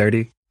 30 for 30.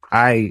 If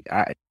I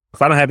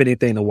don't have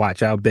anything to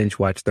watch, I'll binge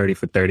watch 30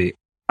 for 30.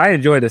 I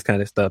enjoy this kind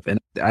of stuff,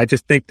 and I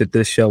just think that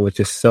this show was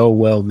just so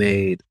well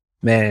made.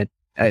 Man,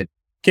 I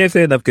can't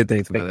say enough good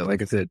things about it.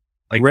 Like I said,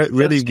 like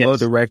really well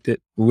directed,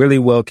 really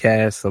well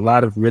cast, a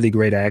lot of really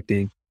great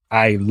acting.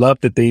 I love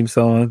the theme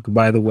song,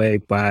 by the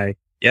way,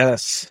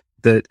 yes.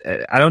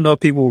 I don't know if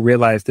people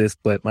realize this,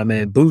 but my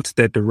man Boots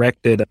that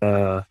directed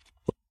why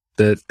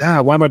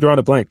am I drawing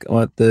a blank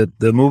on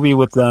the movie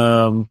with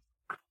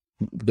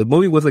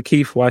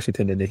Lakeith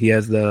Washington in it. He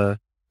has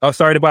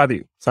Sorry to Bother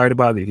You.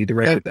 He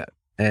directed that,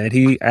 and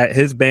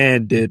his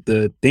band did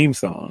the theme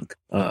song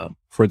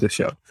for the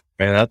show.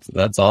 Man,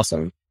 that's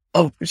awesome.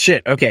 Oh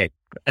shit. Okay,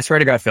 I swear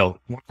to God, Phil.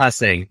 One last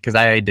thing, because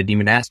I didn't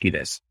even ask you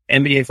this.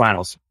 NBA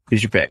Finals.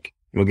 Who's your pick?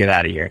 We'll get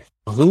out of here.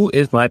 Who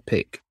is my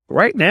pick?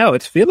 Right now,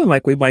 it's feeling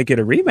like we might get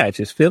a rematch.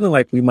 It's feeling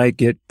like we might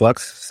get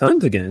Bucks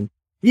Suns again.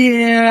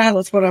 Yeah,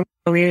 that's what I'm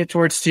leaning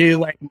towards too.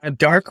 Like a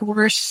dark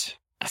horse.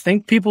 I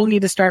think people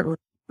need to start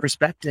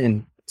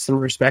respecting some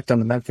respect on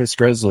the Memphis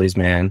Grizzlies,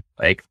 man.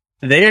 Like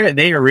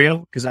they are real,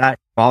 because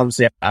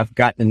I've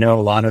gotten to know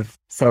a lot of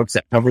folks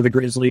that cover the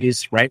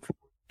Grizzlies, right?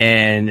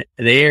 And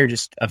they are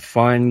just a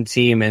fun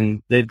team.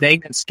 And the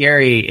thing that's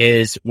scary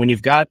is when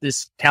you've got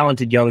this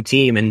talented young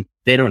team and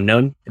they don't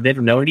know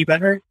any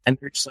better, and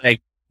they're just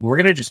like, we're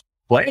gonna just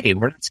play.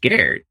 We're not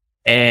scared.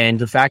 And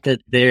the fact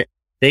that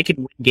they can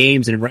win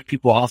games and run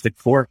people off the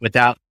court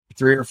without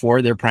 3 or 4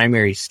 of their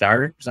primary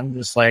starters, I'm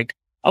just like,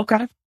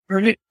 okay,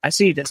 right. I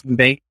see Desmond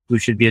Bain, who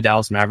should be a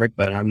Dallas Maverick,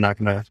 but I'm not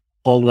going to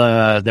hold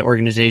the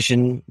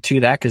organization to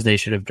that because they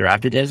should have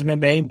drafted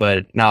Desmond Bain.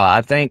 But no,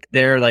 I think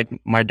they're like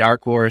my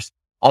dark horse.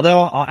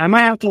 Although I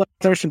might have to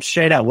throw some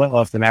shade out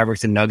Will if the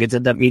Mavericks and Nuggets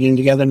end up meeting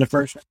together in the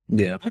first round.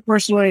 Yeah.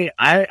 Personally,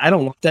 I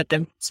don't want that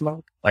them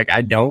smoke. Like,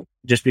 I don't,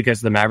 just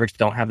because the Mavericks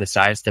don't have the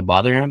size to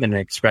bother him. And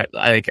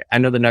I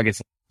know the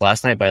Nuggets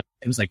last night, but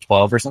it was like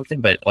 12 or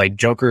something. But like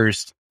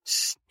Joker's,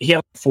 he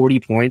had 40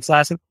 points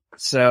last night.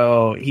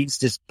 So he's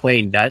just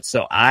playing nuts.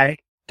 So I'm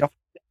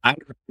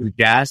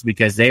Jazz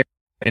because they're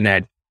in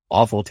that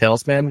awful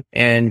tailspin.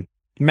 And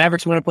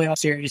Mavericks win a playoff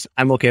series.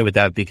 I'm okay with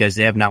that because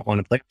they have not won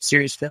a playoff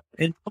series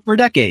in over a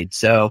decade.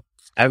 So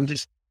I'm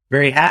just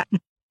very happy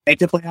to make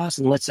the playoffs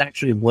and let's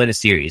actually win a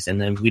series. And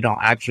then we don't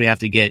actually have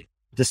to get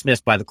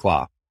dismissed by the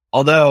Claw.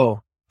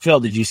 Although, Phil,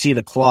 did you see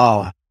the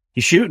Claw?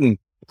 He's shooting.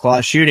 The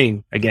Claw's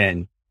shooting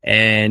again.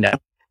 And I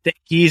think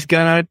he's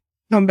going to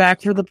come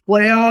back for the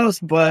playoffs,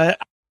 but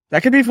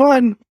that could be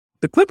fun.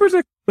 The Clippers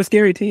are a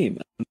scary team.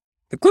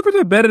 The Clippers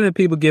are better than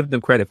people give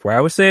them credit for.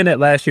 I was saying that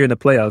last year in the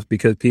playoffs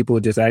because people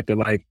just acted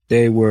like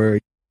you're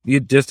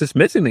just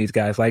dismissing these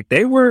guys. Like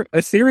they were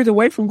a series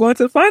away from going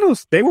to the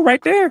finals. They were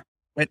right there.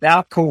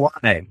 Without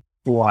Kawhi.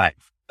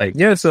 Like,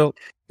 yeah, so,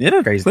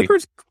 yeah, crazy.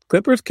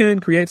 Clippers can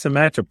create some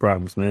matchup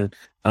problems, man.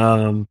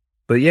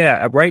 But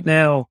yeah, right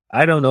now,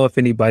 I don't know if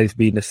anybody's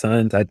beating the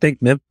Suns. I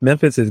think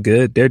Memphis is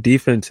good. Their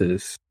defense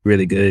is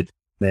really good.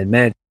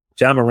 Man,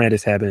 John Morant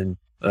is having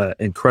an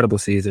incredible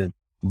season,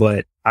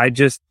 but I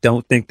just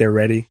don't think they're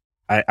ready.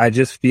 I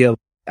just feel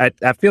like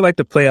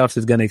the playoffs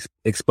is going to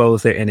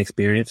expose their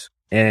inexperience,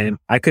 and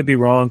I could be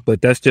wrong,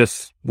 but that's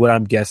just what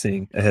I'm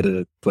guessing ahead of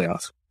the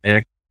playoffs. And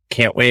I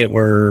can't wait.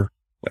 We're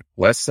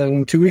less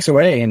than 2 weeks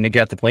away, and they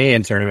got the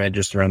play-in tournament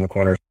just around the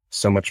corner.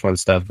 So much fun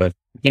stuff, but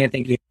I can't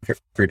thank you for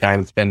your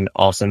time. It's been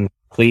awesome.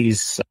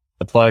 Please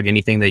plug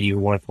anything that you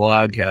want to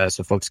plug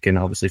so folks can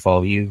obviously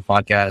follow you,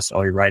 podcast,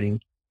 all your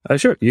writing.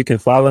 Sure. You can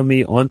follow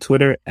me on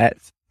Twitter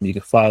you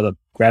can follow the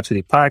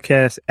Grapsity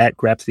podcast at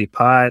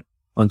GrapsityPod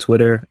on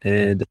Twitter.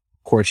 And of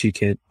course, you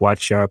can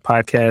watch our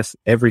podcast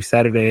every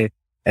Saturday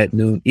at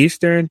noon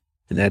Eastern.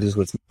 And that is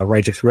with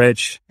Righteous Reg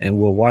and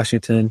Will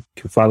Washington.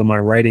 You can follow my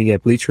writing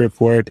at Bleacher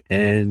Report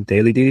and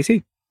Daily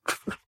DDC.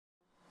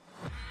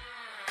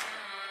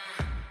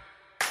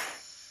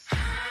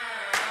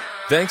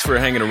 Thanks for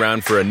hanging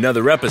around for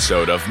another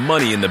episode of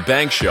Money in the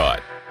Bank Shot.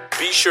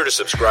 Be sure to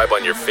subscribe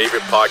on your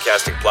favorite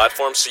podcasting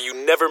platform so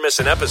you never miss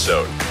an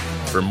episode.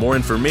 For more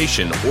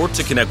information or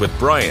to connect with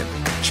Brian,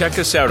 Check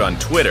us out on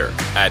Twitter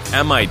at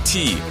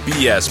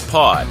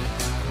MITBSPod.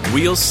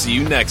 We'll see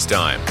you next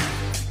time.